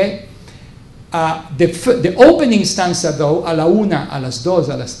 okay? The opening stanza, though, a la una, a las dos,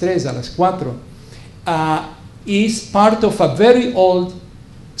 a las tres, a las cuatro, is part of a very old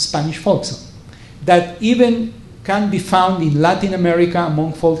Spanish folk song that even can be found in Latin America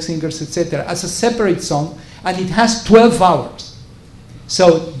among folk singers, etc., as a separate song, and it has 12 hours.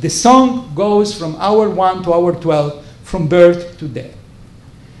 So the song goes from hour 1 to hour 12, from birth to death.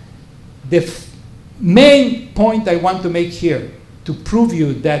 The main point I want to make here, to prove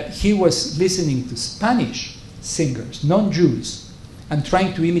you that he was listening to Spanish singers, non-Jews, and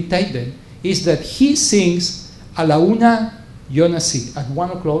trying to imitate them, is that he sings, a la una yo nací, at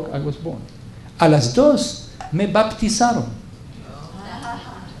 1 o'clock I was born. A las 2 me baptizaron.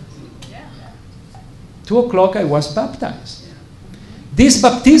 2 o'clock I was baptized. This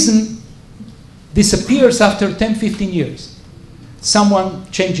baptism disappears after 10, 15 years. Someone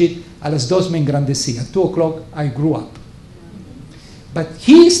changed it, a las 2 me engrandecí. At 2 o'clock I grew up. But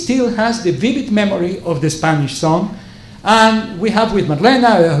he still has the vivid memory of the Spanish song, and we have with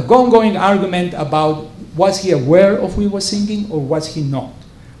Marlena a ongoing argument about, was he aware of what he was singing or was he not?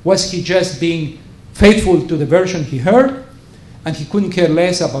 Was he just being faithful to the version he heard, and he couldn't care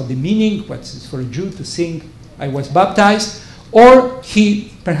less about the meaning, what's for a Jew to sing, I was baptized, or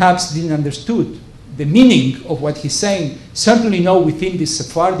he perhaps didn't understood the meaning of what he's saying, certainly not within this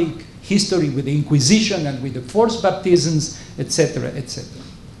Sephardic history with the Inquisition and with the forced baptisms, etc., etc.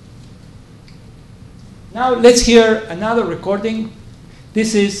 Now let's hear another recording.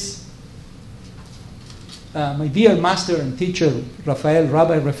 This is my dear master and teacher, Rabbi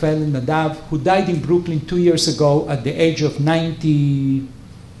Raphael Nadav, who died in Brooklyn 2 years ago at the age of 92.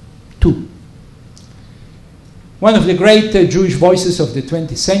 One of the great Jewish voices of the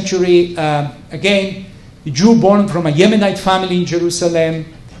 20th century. Again, a Jew born from a Yemenite family in Jerusalem,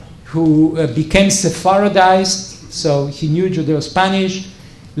 who became Sephardized, so he knew Judeo-Spanish,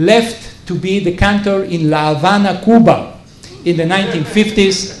 left to be the cantor in La Habana, Cuba, in the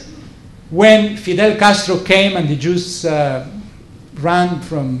 1950s, when Fidel Castro came and the Jews ran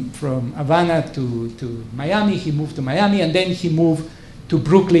from Havana to Miami. He moved to Miami, and then he moved to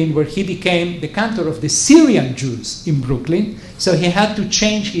Brooklyn, where he became the cantor of the Syrian Jews in Brooklyn. So he had to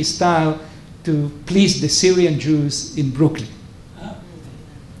change his style to please the Syrian Jews in Brooklyn.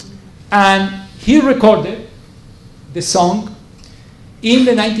 And he recorded the song in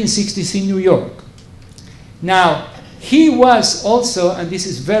the 1960s in New York. Now, he was also, and this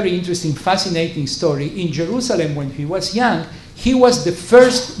is very interesting, fascinating story, in Jerusalem when he was young, he was the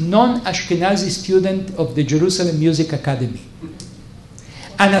first non-Ashkenazi student of the Jerusalem Music Academy.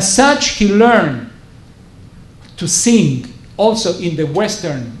 And as such, he learned to sing also in the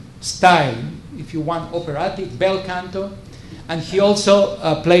Western style, if you want, operatic, bel canto, and he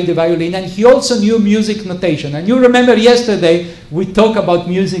also played the violin, and he also knew music notation. And you remember yesterday we talked about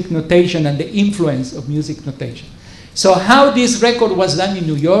music notation and the influence of music notation. So how this record was done in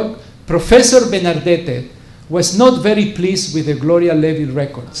New York, Professor Benardete was not very pleased with the Gloria Levy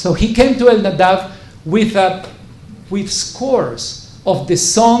record. So he came to El Nadav with scores of the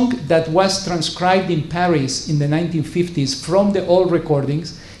song that was transcribed in Paris in the 1950s from the old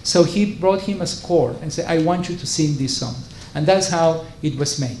recordings. So he brought him a score and said, I want you to sing this song. And that's how it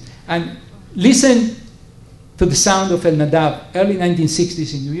was made. And listen to the sound of El Nadav, early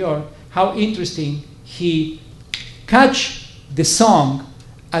 1960s in New York, how interesting he catch the song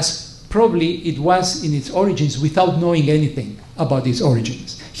as probably it was in its origins without knowing anything about its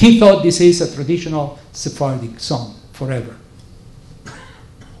origins. He thought this is a traditional Sephardic song forever.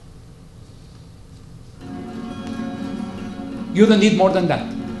 You don't need more than that.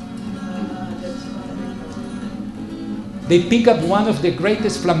 They pick up one of the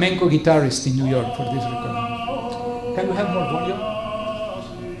greatest flamenco guitarists in New York for this recording. Can we have more volume?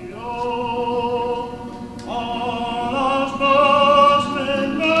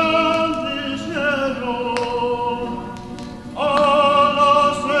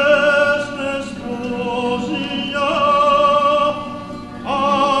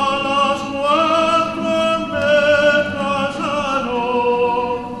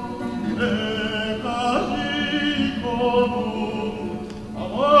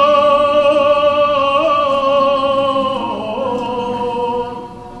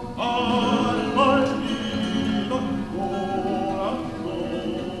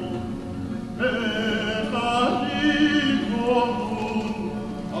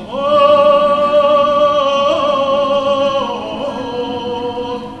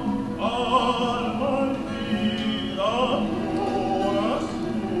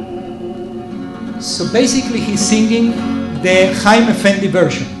 Basically, he's singing the Chaim Effendi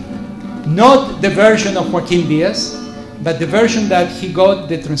version, not the version of Joaquin Diaz, but the version that he got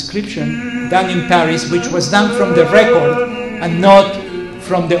the transcription done in Paris, which was done from the record and not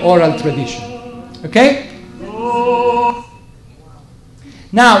from the oral tradition. Okay?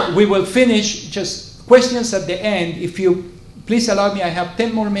 Now, we will finish just questions at the end. If you please allow me, I have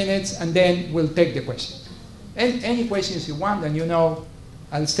 10 more minutes, and then we'll take the questions. Any questions you want, and you know,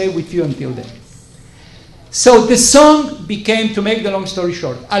 I'll stay with you until then. So the song became, to make the long story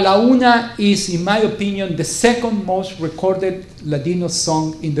short, A la Una is, in my opinion, the second most recorded Ladino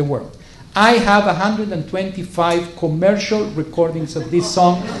song in the world. I have 125 commercial recordings of this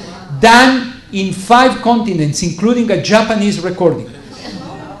song done in 5 continents, including a Japanese recording,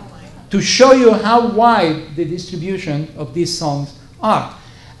 to show you how wide the distribution of these songs are.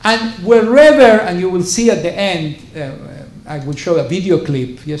 And wherever, and you will see at the end, I will show a video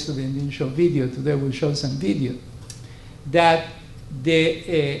clip. Yesterday I didn't show video, today we'll show some video, that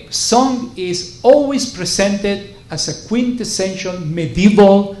the song is always presented as a quintessential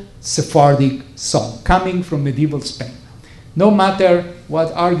medieval Sephardic song, coming from medieval Spain. No matter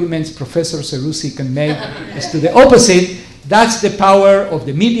what arguments Professor Seroussi can make as to the opposite, that's the power of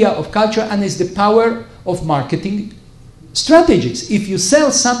the media, of culture, and it's the power of marketing strategies. If you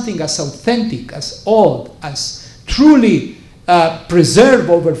sell something as authentic, as old, as truly preserved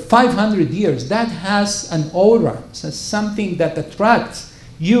over 500 years, that has an aura, as something that attracts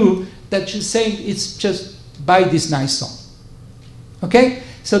you, that you say, it's just buy this nice song. Okay?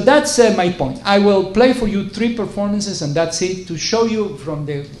 So that's my point. I will play for you 3 performances, and that's it, to show you from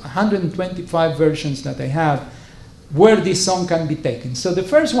the 125 versions that I have where this song can be taken. So the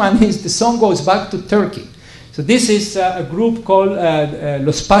first one is, the song goes back to Turkey. So this is a group called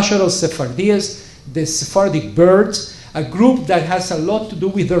Los Pájaros Sefardíes, the Sephardic birds, a group that has a lot to do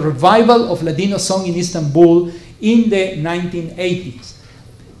with the revival of Ladino song in Istanbul in the 1980s.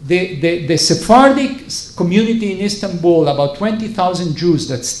 The Sephardic community in Istanbul, about 20,000 Jews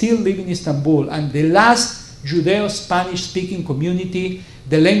that still live in Istanbul, and the last Judeo-Spanish speaking community,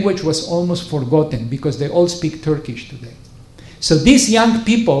 the language was almost forgotten because they all speak Turkish today. So these young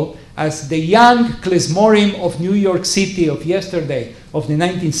people, as the young klezmorim of New York City of yesterday, of the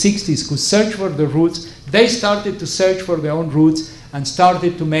 1960s, who searched for the roots, they started to search for their own roots and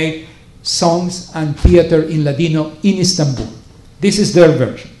started to make songs and theater in Ladino in Istanbul. This is their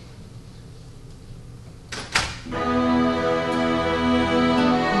version.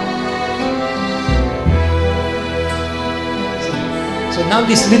 So now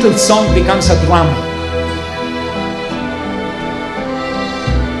this little song becomes a drama.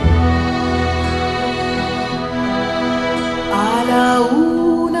 A la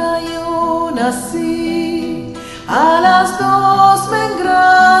una yo nací, a las 2 me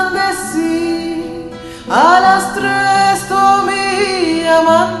engrandecí, a las 3 tomé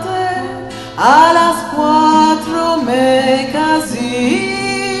amante, a las 4 me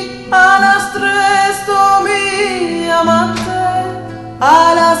casé, a las 3 tomé amante,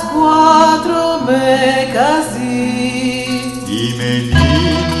 a las 4 me casé. Dime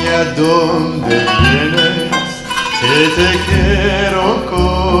niña, ¿dónde vienes? Que te quiero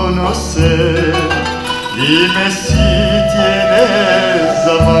conocer. Dime si tienes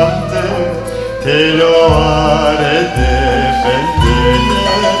amante, te lo haré defender.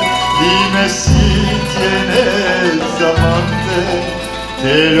 Dime si tienes amante,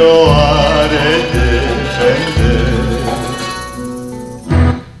 te lo haré defender.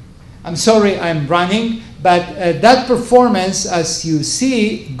 I'm sorry I'm running, but that performance, as you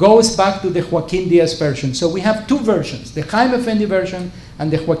see, goes back to the Joaquin Diaz version. So we have 2 versions, the Jaime Effendi version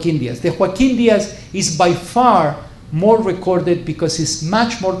and the Joaquin Diaz. The Joaquin Diaz is by far more recorded because it's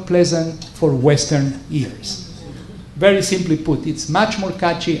much more pleasant for Western ears. Very simply put, it's much more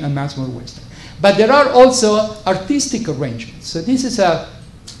catchy and much more Western. But there are also artistic arrangements. So this is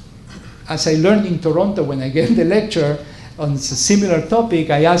as I learned in Toronto when I gave the lecture on a similar topic,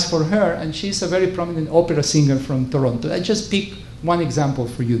 I asked for her, and she's a very prominent opera singer from Toronto. I just picked one example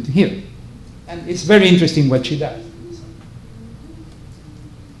for you to hear. And it's very interesting what she does.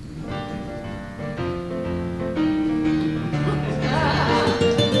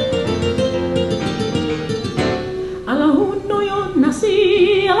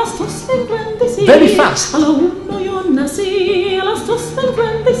 Very fast.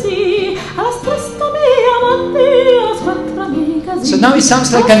 So now it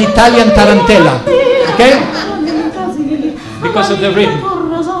sounds like an Italian tarantella, okay? Because of the rhythm.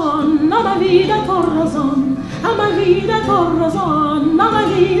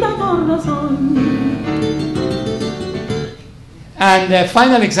 And a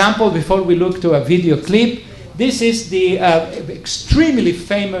final example before we look to a video clip. This is the extremely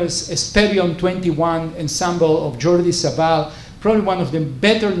famous Esperion 21 ensemble of Jordi Sabal, probably one of the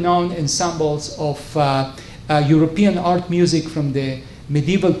better known ensembles of European art music from the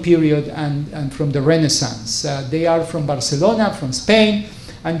medieval period and from the Renaissance. They are from Barcelona, from Spain,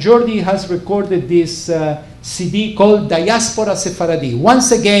 And Jordi has recorded this CD called Diaspora Sephardi.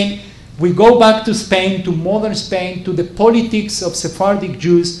 Once again, we go back to Spain, to modern Spain, to the politics of Sephardic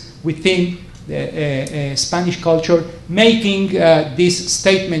Jews within the Spanish culture, making this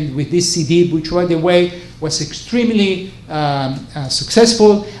statement with this CD, which, by the way, was extremely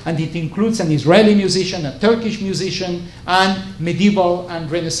successful, and it includes an Israeli musician, a Turkish musician, and medieval and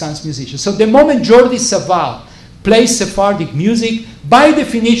Renaissance musicians. So the moment Jordi Savall plays Sephardic music, by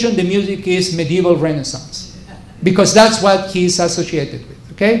definition, the music is medieval Renaissance, because that's what he's associated with,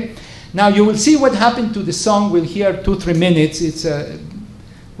 okay? Now, you will see what happened to the song. We'll hear 2-3 minutes.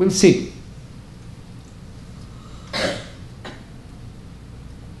 We'll see.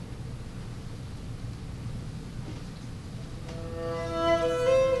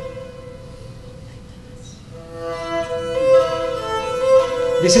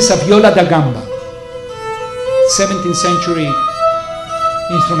 This is a viola da gamba, 17th century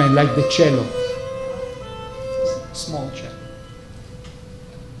instrument like the cello, small cello.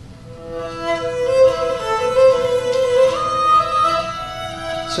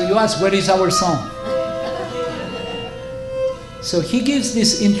 So you ask, where is our song? So he gives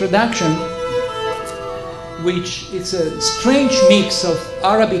this introduction, which is a strange mix of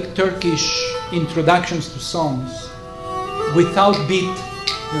Arabic, Turkish introductions to songs without beat.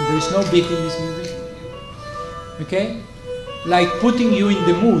 There is no beat in this music, okay? Like putting you in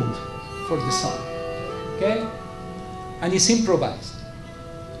the mood for the song, okay? And it's improvised.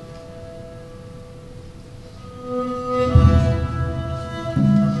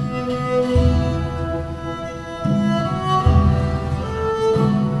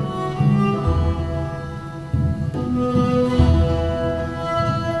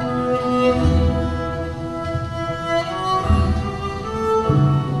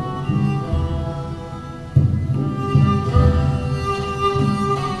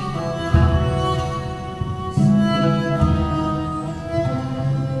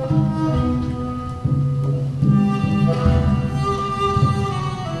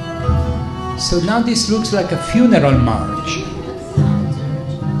 So now this looks like a funeral march.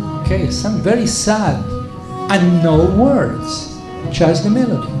 Okay, some very sad and no words, just the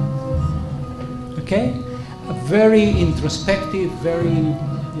melody. Okay, a very introspective, very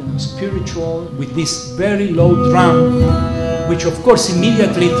spiritual, with this very low drum, which of course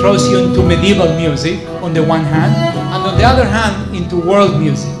immediately throws you into medieval music on the one hand, and on the other hand into world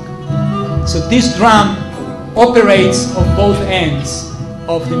music. So this drum operates on both ends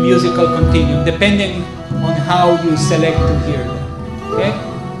of the musical continuum, depending on how you select to hear them. Okay?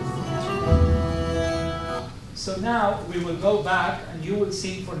 So now we will go back and you will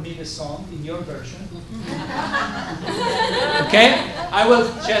sing for me the song in your version. Okay? I will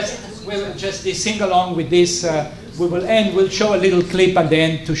just sing along with this. We'll show a little clip at the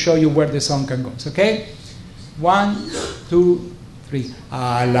end to show you where the song can go. Okay? 1, 2, 3.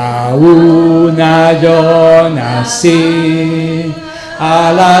 A la una yo nací,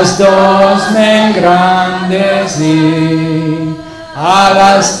 a las 2 me engrandecí, a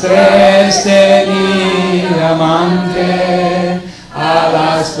las 3 tenía amante, a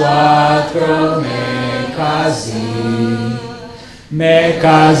las 4 me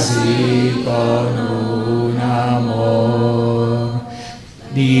casé con un amor.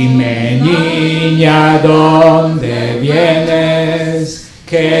 Dime, niña, ¿dónde vienes?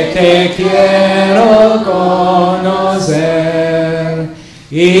 Que te quiero conocer.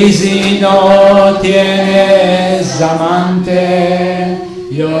 Y si no tienes amante,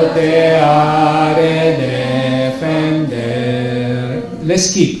 yo te haré defender.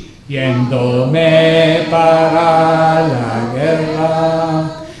 Let's keep. Yéndome para la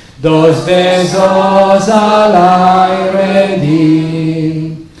guerra, 2 besos al aire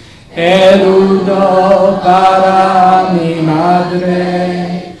di, el uno para mi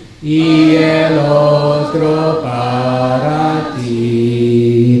madre y el otro para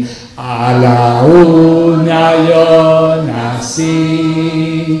ti. A la una yo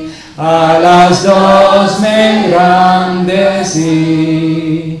nací, a las 2 me engrandecí,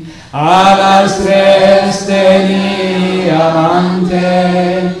 a las 3 tenía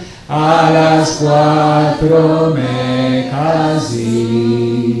amante, a las 4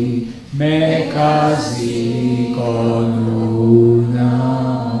 me casé con un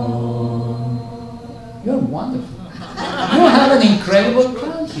amor. You're wonderful. You have an incredible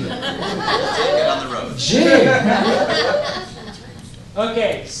crowd here. Get on the road. Jay.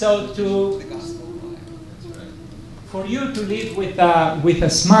 Okay, so for you to live with a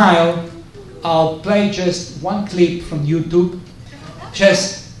smile, I'll play just one clip from YouTube.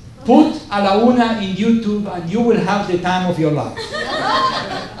 Just put A la Una in YouTube and you will have the time of your life.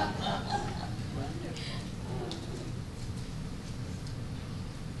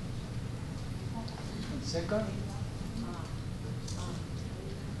 Second.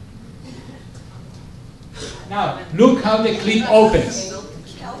 Now, look how the clip opens.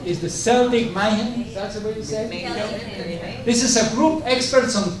 Is the Celtic Mayhem? That's the way you say it? This is a group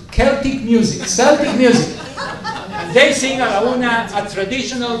experts on Celtic music, Celtic music. And they sing a launa, a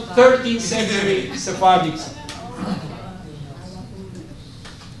traditional 13th century Sephardic song.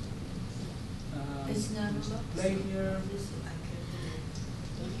 Play here.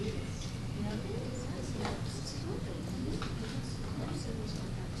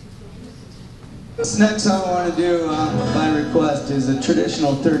 This next song I want to do by request is a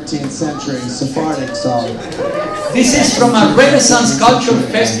traditional 13th century Sephardic song. This is from a Renaissance Culture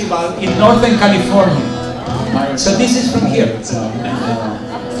Festival in Northern California. So this is from here. It's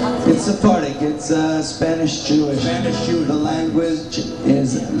Sephardic, it's Spanish Jewish. The language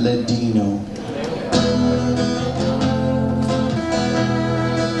is Ladino.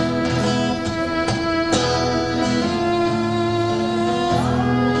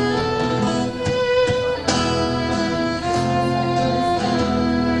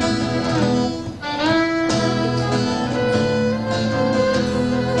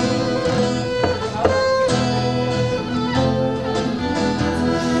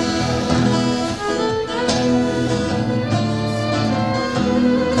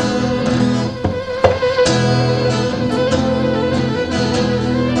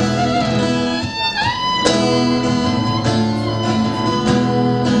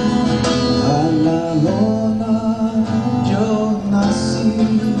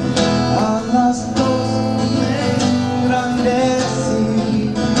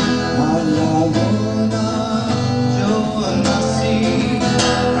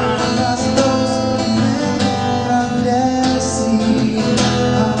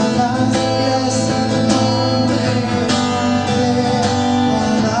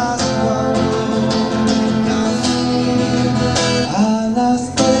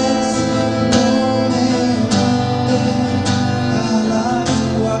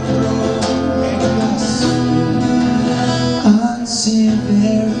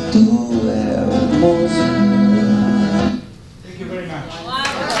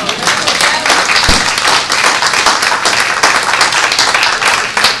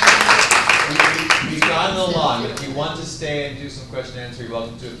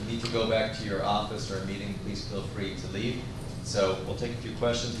 So we'll take a few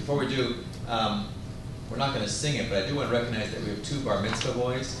questions. Before we do, we're not going to sing it, but I do want to recognize that we have two bar mitzvah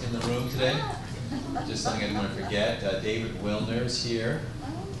boys in the room today. Just something I didn't want to forget. David Wilner's here,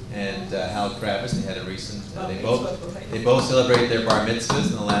 and Hal Kravis. They had a recent. They both celebrated their bar mitzvahs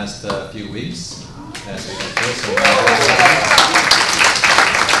in the last few weeks.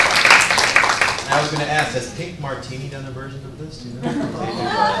 I was going to ask, has Pink Martini done a version of this? Do you know?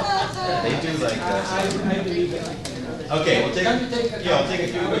 They do like that. I believe it. Okay, we'll take. I'll take a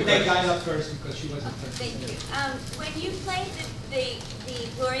few. We'll take Dinah first because she wasn't first. Thank you. When you played the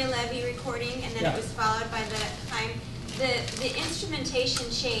Gloria Levy recording, and then it was followed by the time, the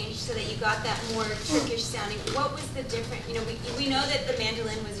instrumentation changed so that you got that more Turkish sounding. What was the difference? You know, we know that the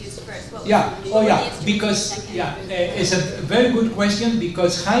mandolin was used first. What was because it's a very good question,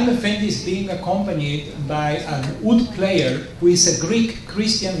 because Chaim Effendi is being accompanied by an oud player who is a Greek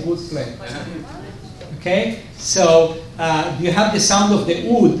Christian oud player. Okay, so you have the sound of the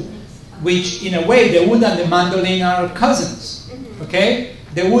oud, which in a way the oud and the mandolin are cousins. Okay,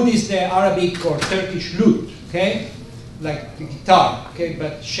 the oud is the Arabic or Turkish lute. Okay, like the guitar. Okay,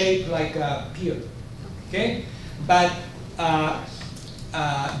 but shaped like a pear. Okay, but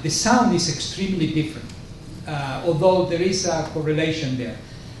the sound is extremely different, although there is a correlation there.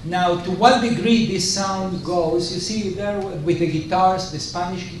 Now, to what degree this sound goes, you see there with the guitars, the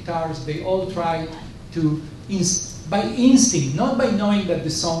Spanish guitars, they all try to, by instinct, not by knowing that the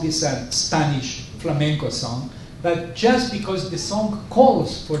song is a Spanish flamenco song, but just because the song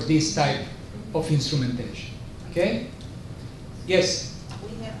calls for this type of instrumentation. Okay? Yes?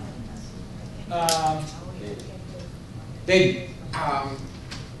 David?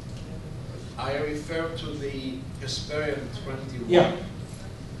 I refer to the Hesperian 21. Yeah.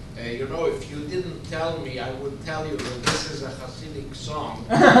 You know, if you didn't tell me, I would tell you that this is a Hasidic song.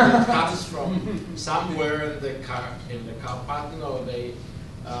 It comes from somewhere in the Carpathen or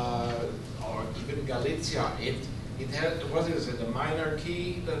even Galicia. It had, what is it, a minor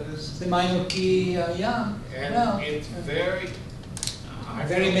key that is? The minor key, yeah. And it's very...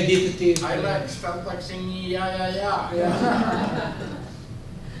 very meditative. I felt like singing yeah.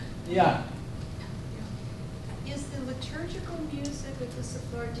 Yeah. Is the liturgical music of the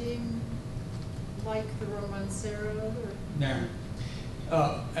Sephardim like the Romancero? No.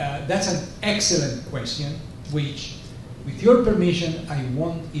 That's an excellent question, which, with your permission, I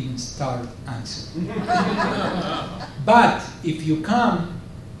won't even start answering. But if you come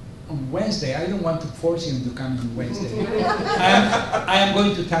on Wednesday, I don't want to force you into coming on Wednesday. I am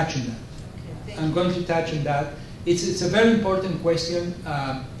going to touch on that. I'm going to touch on that. It's a very important question,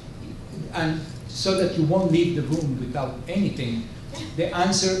 and so that you won't leave the room without anything. The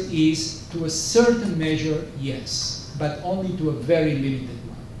answer is, to a certain measure, yes, but only to a very limited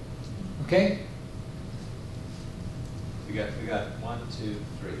one. Okay? We got 1, 2,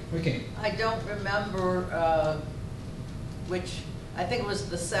 3. Okay. I don't remember which. I think it was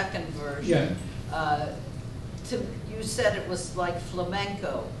the second version. Yeah. You said it was like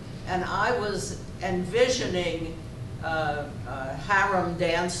flamenco, and I was envisioning harem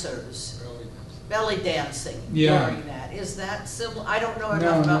dancers, belly dancing during that. Is that similar? I don't know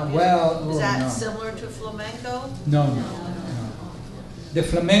enough about music. Well, is that no. similar to flamenco? No. The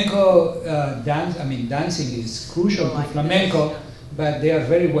flamenco dancing is crucial to flamenco, but they are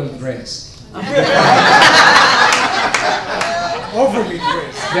very well dressed. Overly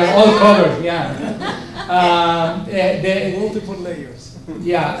dressed. They're all covered, yeah. Multiple layers.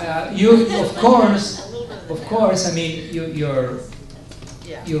 Yeah, you of course. I mean, your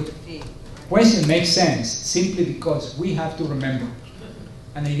question makes sense simply because we have to remember,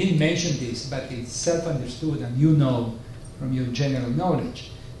 and I didn't mention this, but it's self-understood, and you know from your general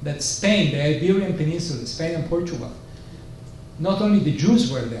knowledge, that Spain, the Iberian Peninsula, Spain and Portugal, not only the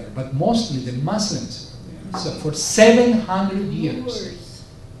Jews were there, but mostly the Muslims were there. So for 700 years,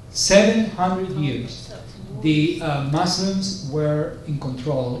 the Muslims were in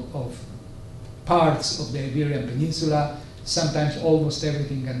control of parts of the Iberian Peninsula, sometimes almost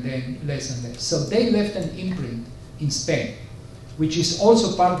everything, and then less and less. So they left an imprint in Spain, which is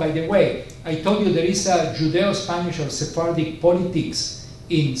also part, by the way, I told you there is a Judeo-Spanish or Sephardic politics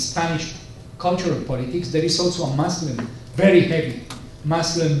in Spanish cultural politics. There is also a Muslim, very heavy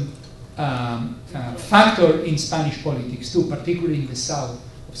Muslim factor in Spanish politics too, particularly in the south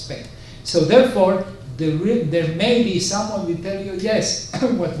of Spain. So therefore, there may be someone will tell you, yes,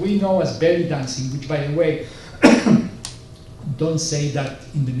 what we know as belly dancing, which, by the way, don't say that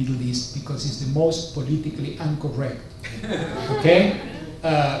in the Middle East because it's the most politically incorrect. Okay?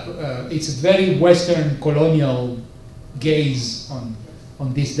 It's a very Western colonial gaze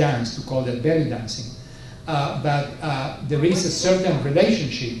on this dance to call it belly dancing. But there is a certain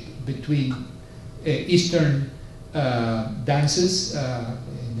relationship between Eastern dances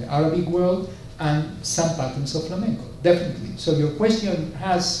in the Arabic world and some patterns of flamenco, definitely. So your question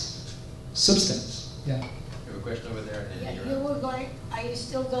has substance. Yeah. We have a question over there. And Yeah, are you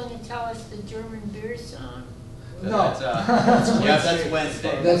still going to tell us the German beer song? No. That's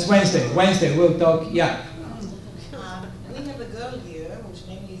Wednesday. That's Wednesday. Wednesday we'll talk. Yeah. We have a girl here whose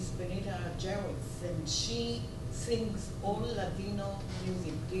name is Benita Jarvis, and she sings all Latino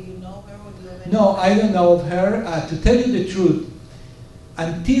music. Do you know her or do you have any? No, I don't know of her. To tell you the truth,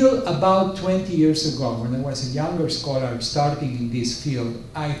 until about 20 years ago, when I was a younger scholar starting in this field,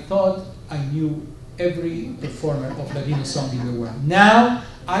 I thought I knew every performer of Latino song in the world. Now,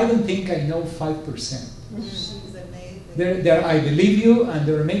 I don't think I know 5%. She's amazing. There, I believe you, and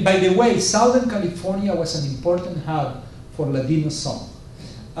there remain. By the way, Southern California was an important hub for Latino song.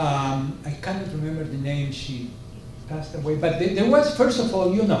 I cannot remember the name, she passed away, but there was, first of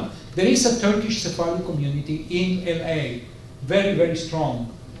all, you know, there is a Turkish Sephardi community in LA, very, very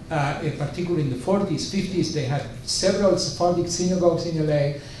strong, particularly in the 40s, 50s. They had several Sephardic synagogues in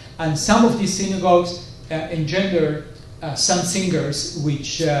LA, and some of these synagogues engendered some singers,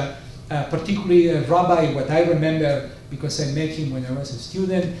 which particularly a rabbi, what I remember, because I met him when I was a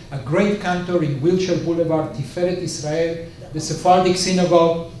student, a great cantor in Wilshire Boulevard, Tiferet Israel, the Sephardic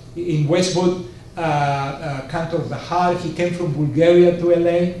synagogue in Westwood, Cantor Bahar. He came from Bulgaria to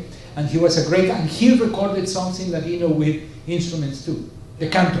LA, and he was a great, and he recorded songs in Latino with instruments too, the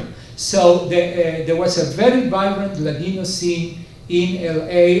cantor. So there was a very vibrant Latino scene in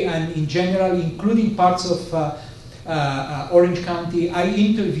LA and in general, including parts of Orange County. I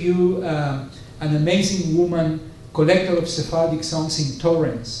interviewed an amazing woman, collector of Sephardic songs in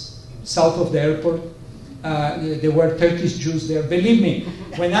Torrance, south of the airport. There were Turkish Jews there. Believe me,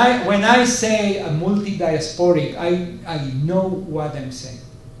 when I say a multi-diasporic, I know what I'm saying.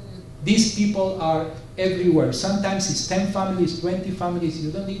 These people are everywhere. Sometimes it's 10 families, 20 families.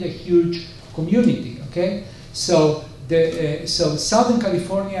 You don't need a huge community, okay? So Southern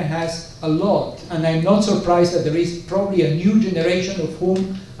California has a lot, and I'm not surprised that there is probably a new generation of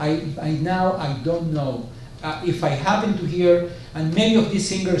whom I don't know. If I happen to hear, and many of these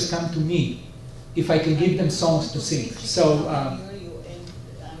singers come to me, if I can give them songs to sing. So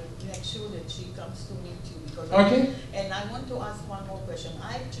wants to meet you. Because Okay. And I want to ask one more question.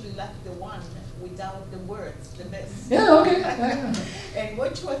 I actually like the one without the words the best. Yeah, okay. And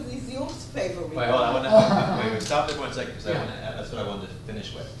which one is your favorite? Wait, hold on. Wait, stop there 1 second, because that's what I wanted to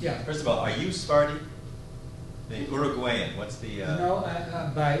finish with. Yeah. First of all, are you Sephardi? The Uruguayan, what's the... No,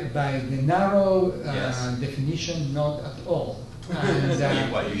 by the narrow Yes. definition, not at all.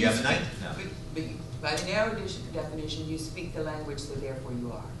 And, What, you Yemenite? No. By the narrow definition, you speak the language, so therefore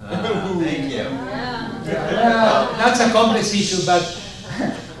you are. Thank you. that's a complex issue, but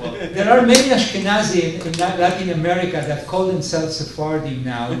there are many Ashkenazi in Latin America that call themselves Sephardi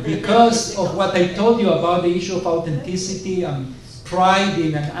now because of what I told you about the issue of authenticity and pride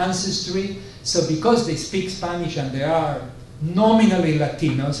in an ancestry. So because they speak Spanish and they are nominally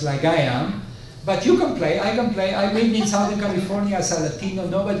Latinos, like I am, but you can play, I can play. I lived in Southern California as a Latino.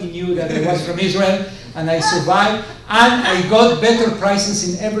 Nobody knew that I was from Israel, and I survived, and I got better prices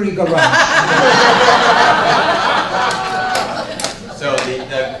in every garage. So,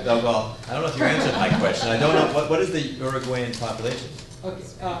 well, I don't know if you answered my question. I don't know, what is the Uruguayan population?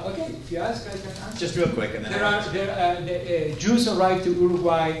 Okay, if you ask, I can answer. Just real quick. And then the Jews arrived to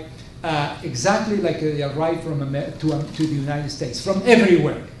Uruguay exactly like they arrived to the United States, from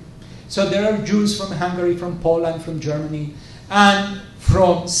everywhere. So there are Jews from Hungary, from Poland, from Germany, and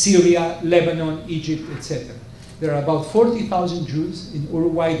from Syria, Lebanon, Egypt, etc. There are about 40,000 Jews in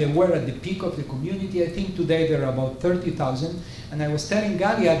Uruguay. They were at the peak of the community. I think today there are about 30,000. And I was telling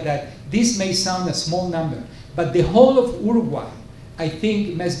Galia that this may sound a small number, but the whole of Uruguay, I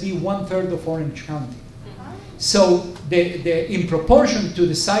think, must be 1/3 of Orange County. So in proportion to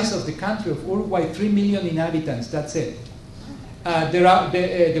the size of the country of Uruguay, 3 million inhabitants, that's it.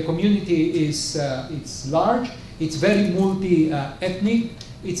 The community is it's large, it's very multi-ethnic,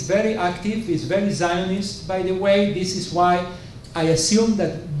 it's very active, it's very Zionist, by the way. This is why I assume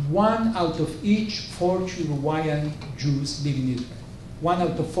that 1 out of each 4 Uruguayan Jews live in Israel. 1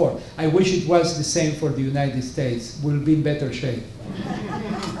 out of 4. I wish it was the same for the United States. We'll be in better shape.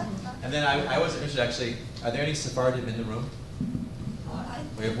 And then I was interested, actually, are there any Sephardim in the room?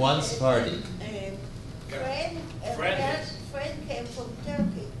 We have 1 Sephardi. Fred came from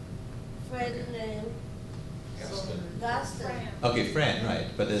Turkey. Fred Gaston. Okay, Fran, right.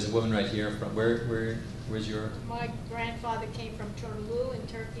 But there's a woman right here from, where's your? My grandfather came from Çorlu in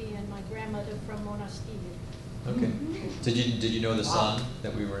Turkey, and my grandmother from Monastir. Okay. So did you know the song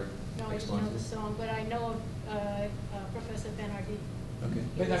that we were No, I didn't exploring? know the song, but I know Professor Bernardi. Okay.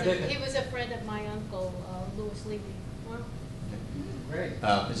 He was a friend of my uncle, Louis Levy. Great.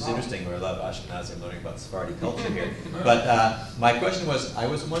 This is interesting. We're a lot of Ashkenazi learning about Sephardi culture here. But my question was, I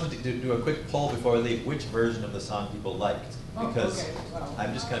wanted to do a quick poll before we leave. Which version of the song people liked? Because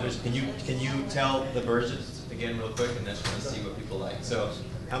I'm just kind of can you tell the versions again real quick, and then just want to see what people like. So,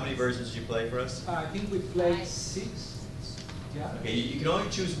 how many versions did you play for us? I think we played 6. Yeah. Okay, you can only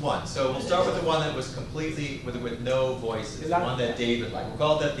choose 1. So we'll start with the one that was completely with no voices. The one that David liked. We'll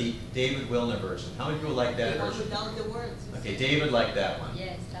call that the David Wilner version. How many people like that version? Without the words. Okay, David liked that one.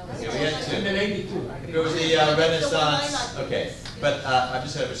 Yes, that was Okay, we had 2. And the lady too. It was the Renaissance. Okay, but I'm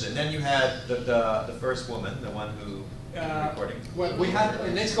just interested. And then you had the first woman, the one who recording. Well, we had.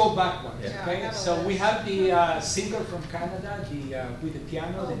 Let's go backward. Yeah. Okay, so we have the singer from Canada, with the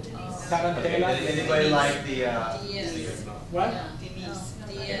piano, the tarantella. Anybody like the? What?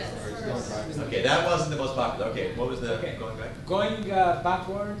 Okay, that wasn't the most popular. Okay, what was the going back? Going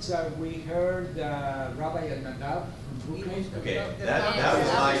backwards, we heard Rabbi Nadav from Brooklyn. Okay, that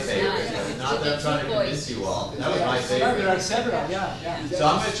was my favorite. Not that I'm trying to convince you all. That was my favorite. There are several, yeah. So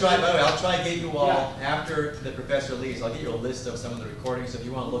I'm going to try, by the way, I'll try to get you all, after the professor leaves, I'll get you a list of some of the recordings, so if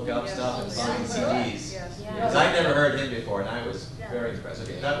you want to look up stuff and find CDs. Because I never heard him before, and I was very impressed.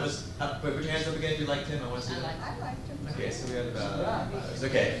 Okay, that was, wait, put your hands up again if you liked him. I want to see that. I liked him. Okay, so we had about,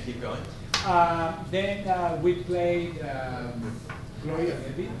 okay, keep going. Then we played Gloria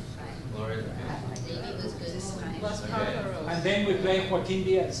Levy. Gloria Levy. Okay. And then we played Joaquin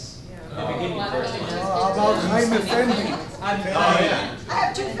Diaz. The beginning. How about Jaime Fendi? Oh, yeah. I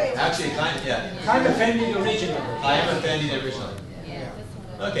have 2 favorites. Actually, yeah. Jaime Fendi, the original. I am offending the original.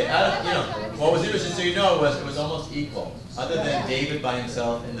 Okay, what was interesting, so you know, it was almost equal, other than David by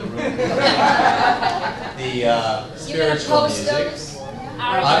himself in the room. The spiritual music.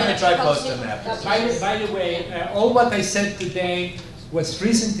 I'm going to try post them after. By the way, all what I said today was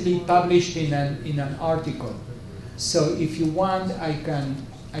recently published in an article. So if you want,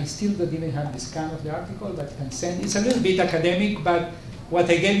 I still don't even have the scan of the article, but can send. It's a little bit academic, but what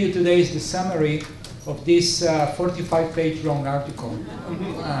I gave you today is the summary of this 45-page long article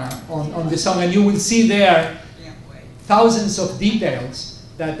on the song, and you will see there thousands of details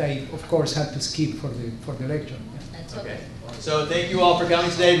that I, of course, had to skip for the lecture. Okay. So thank you all for coming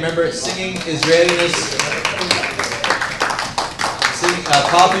today. Remember, singing Israeliness, singing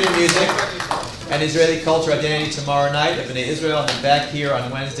popular music, and Israeli culture identity tomorrow night at B'nai Israel, and then back here on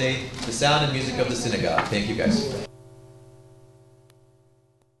Wednesday, the sound and music of the synagogue. Thank you, guys.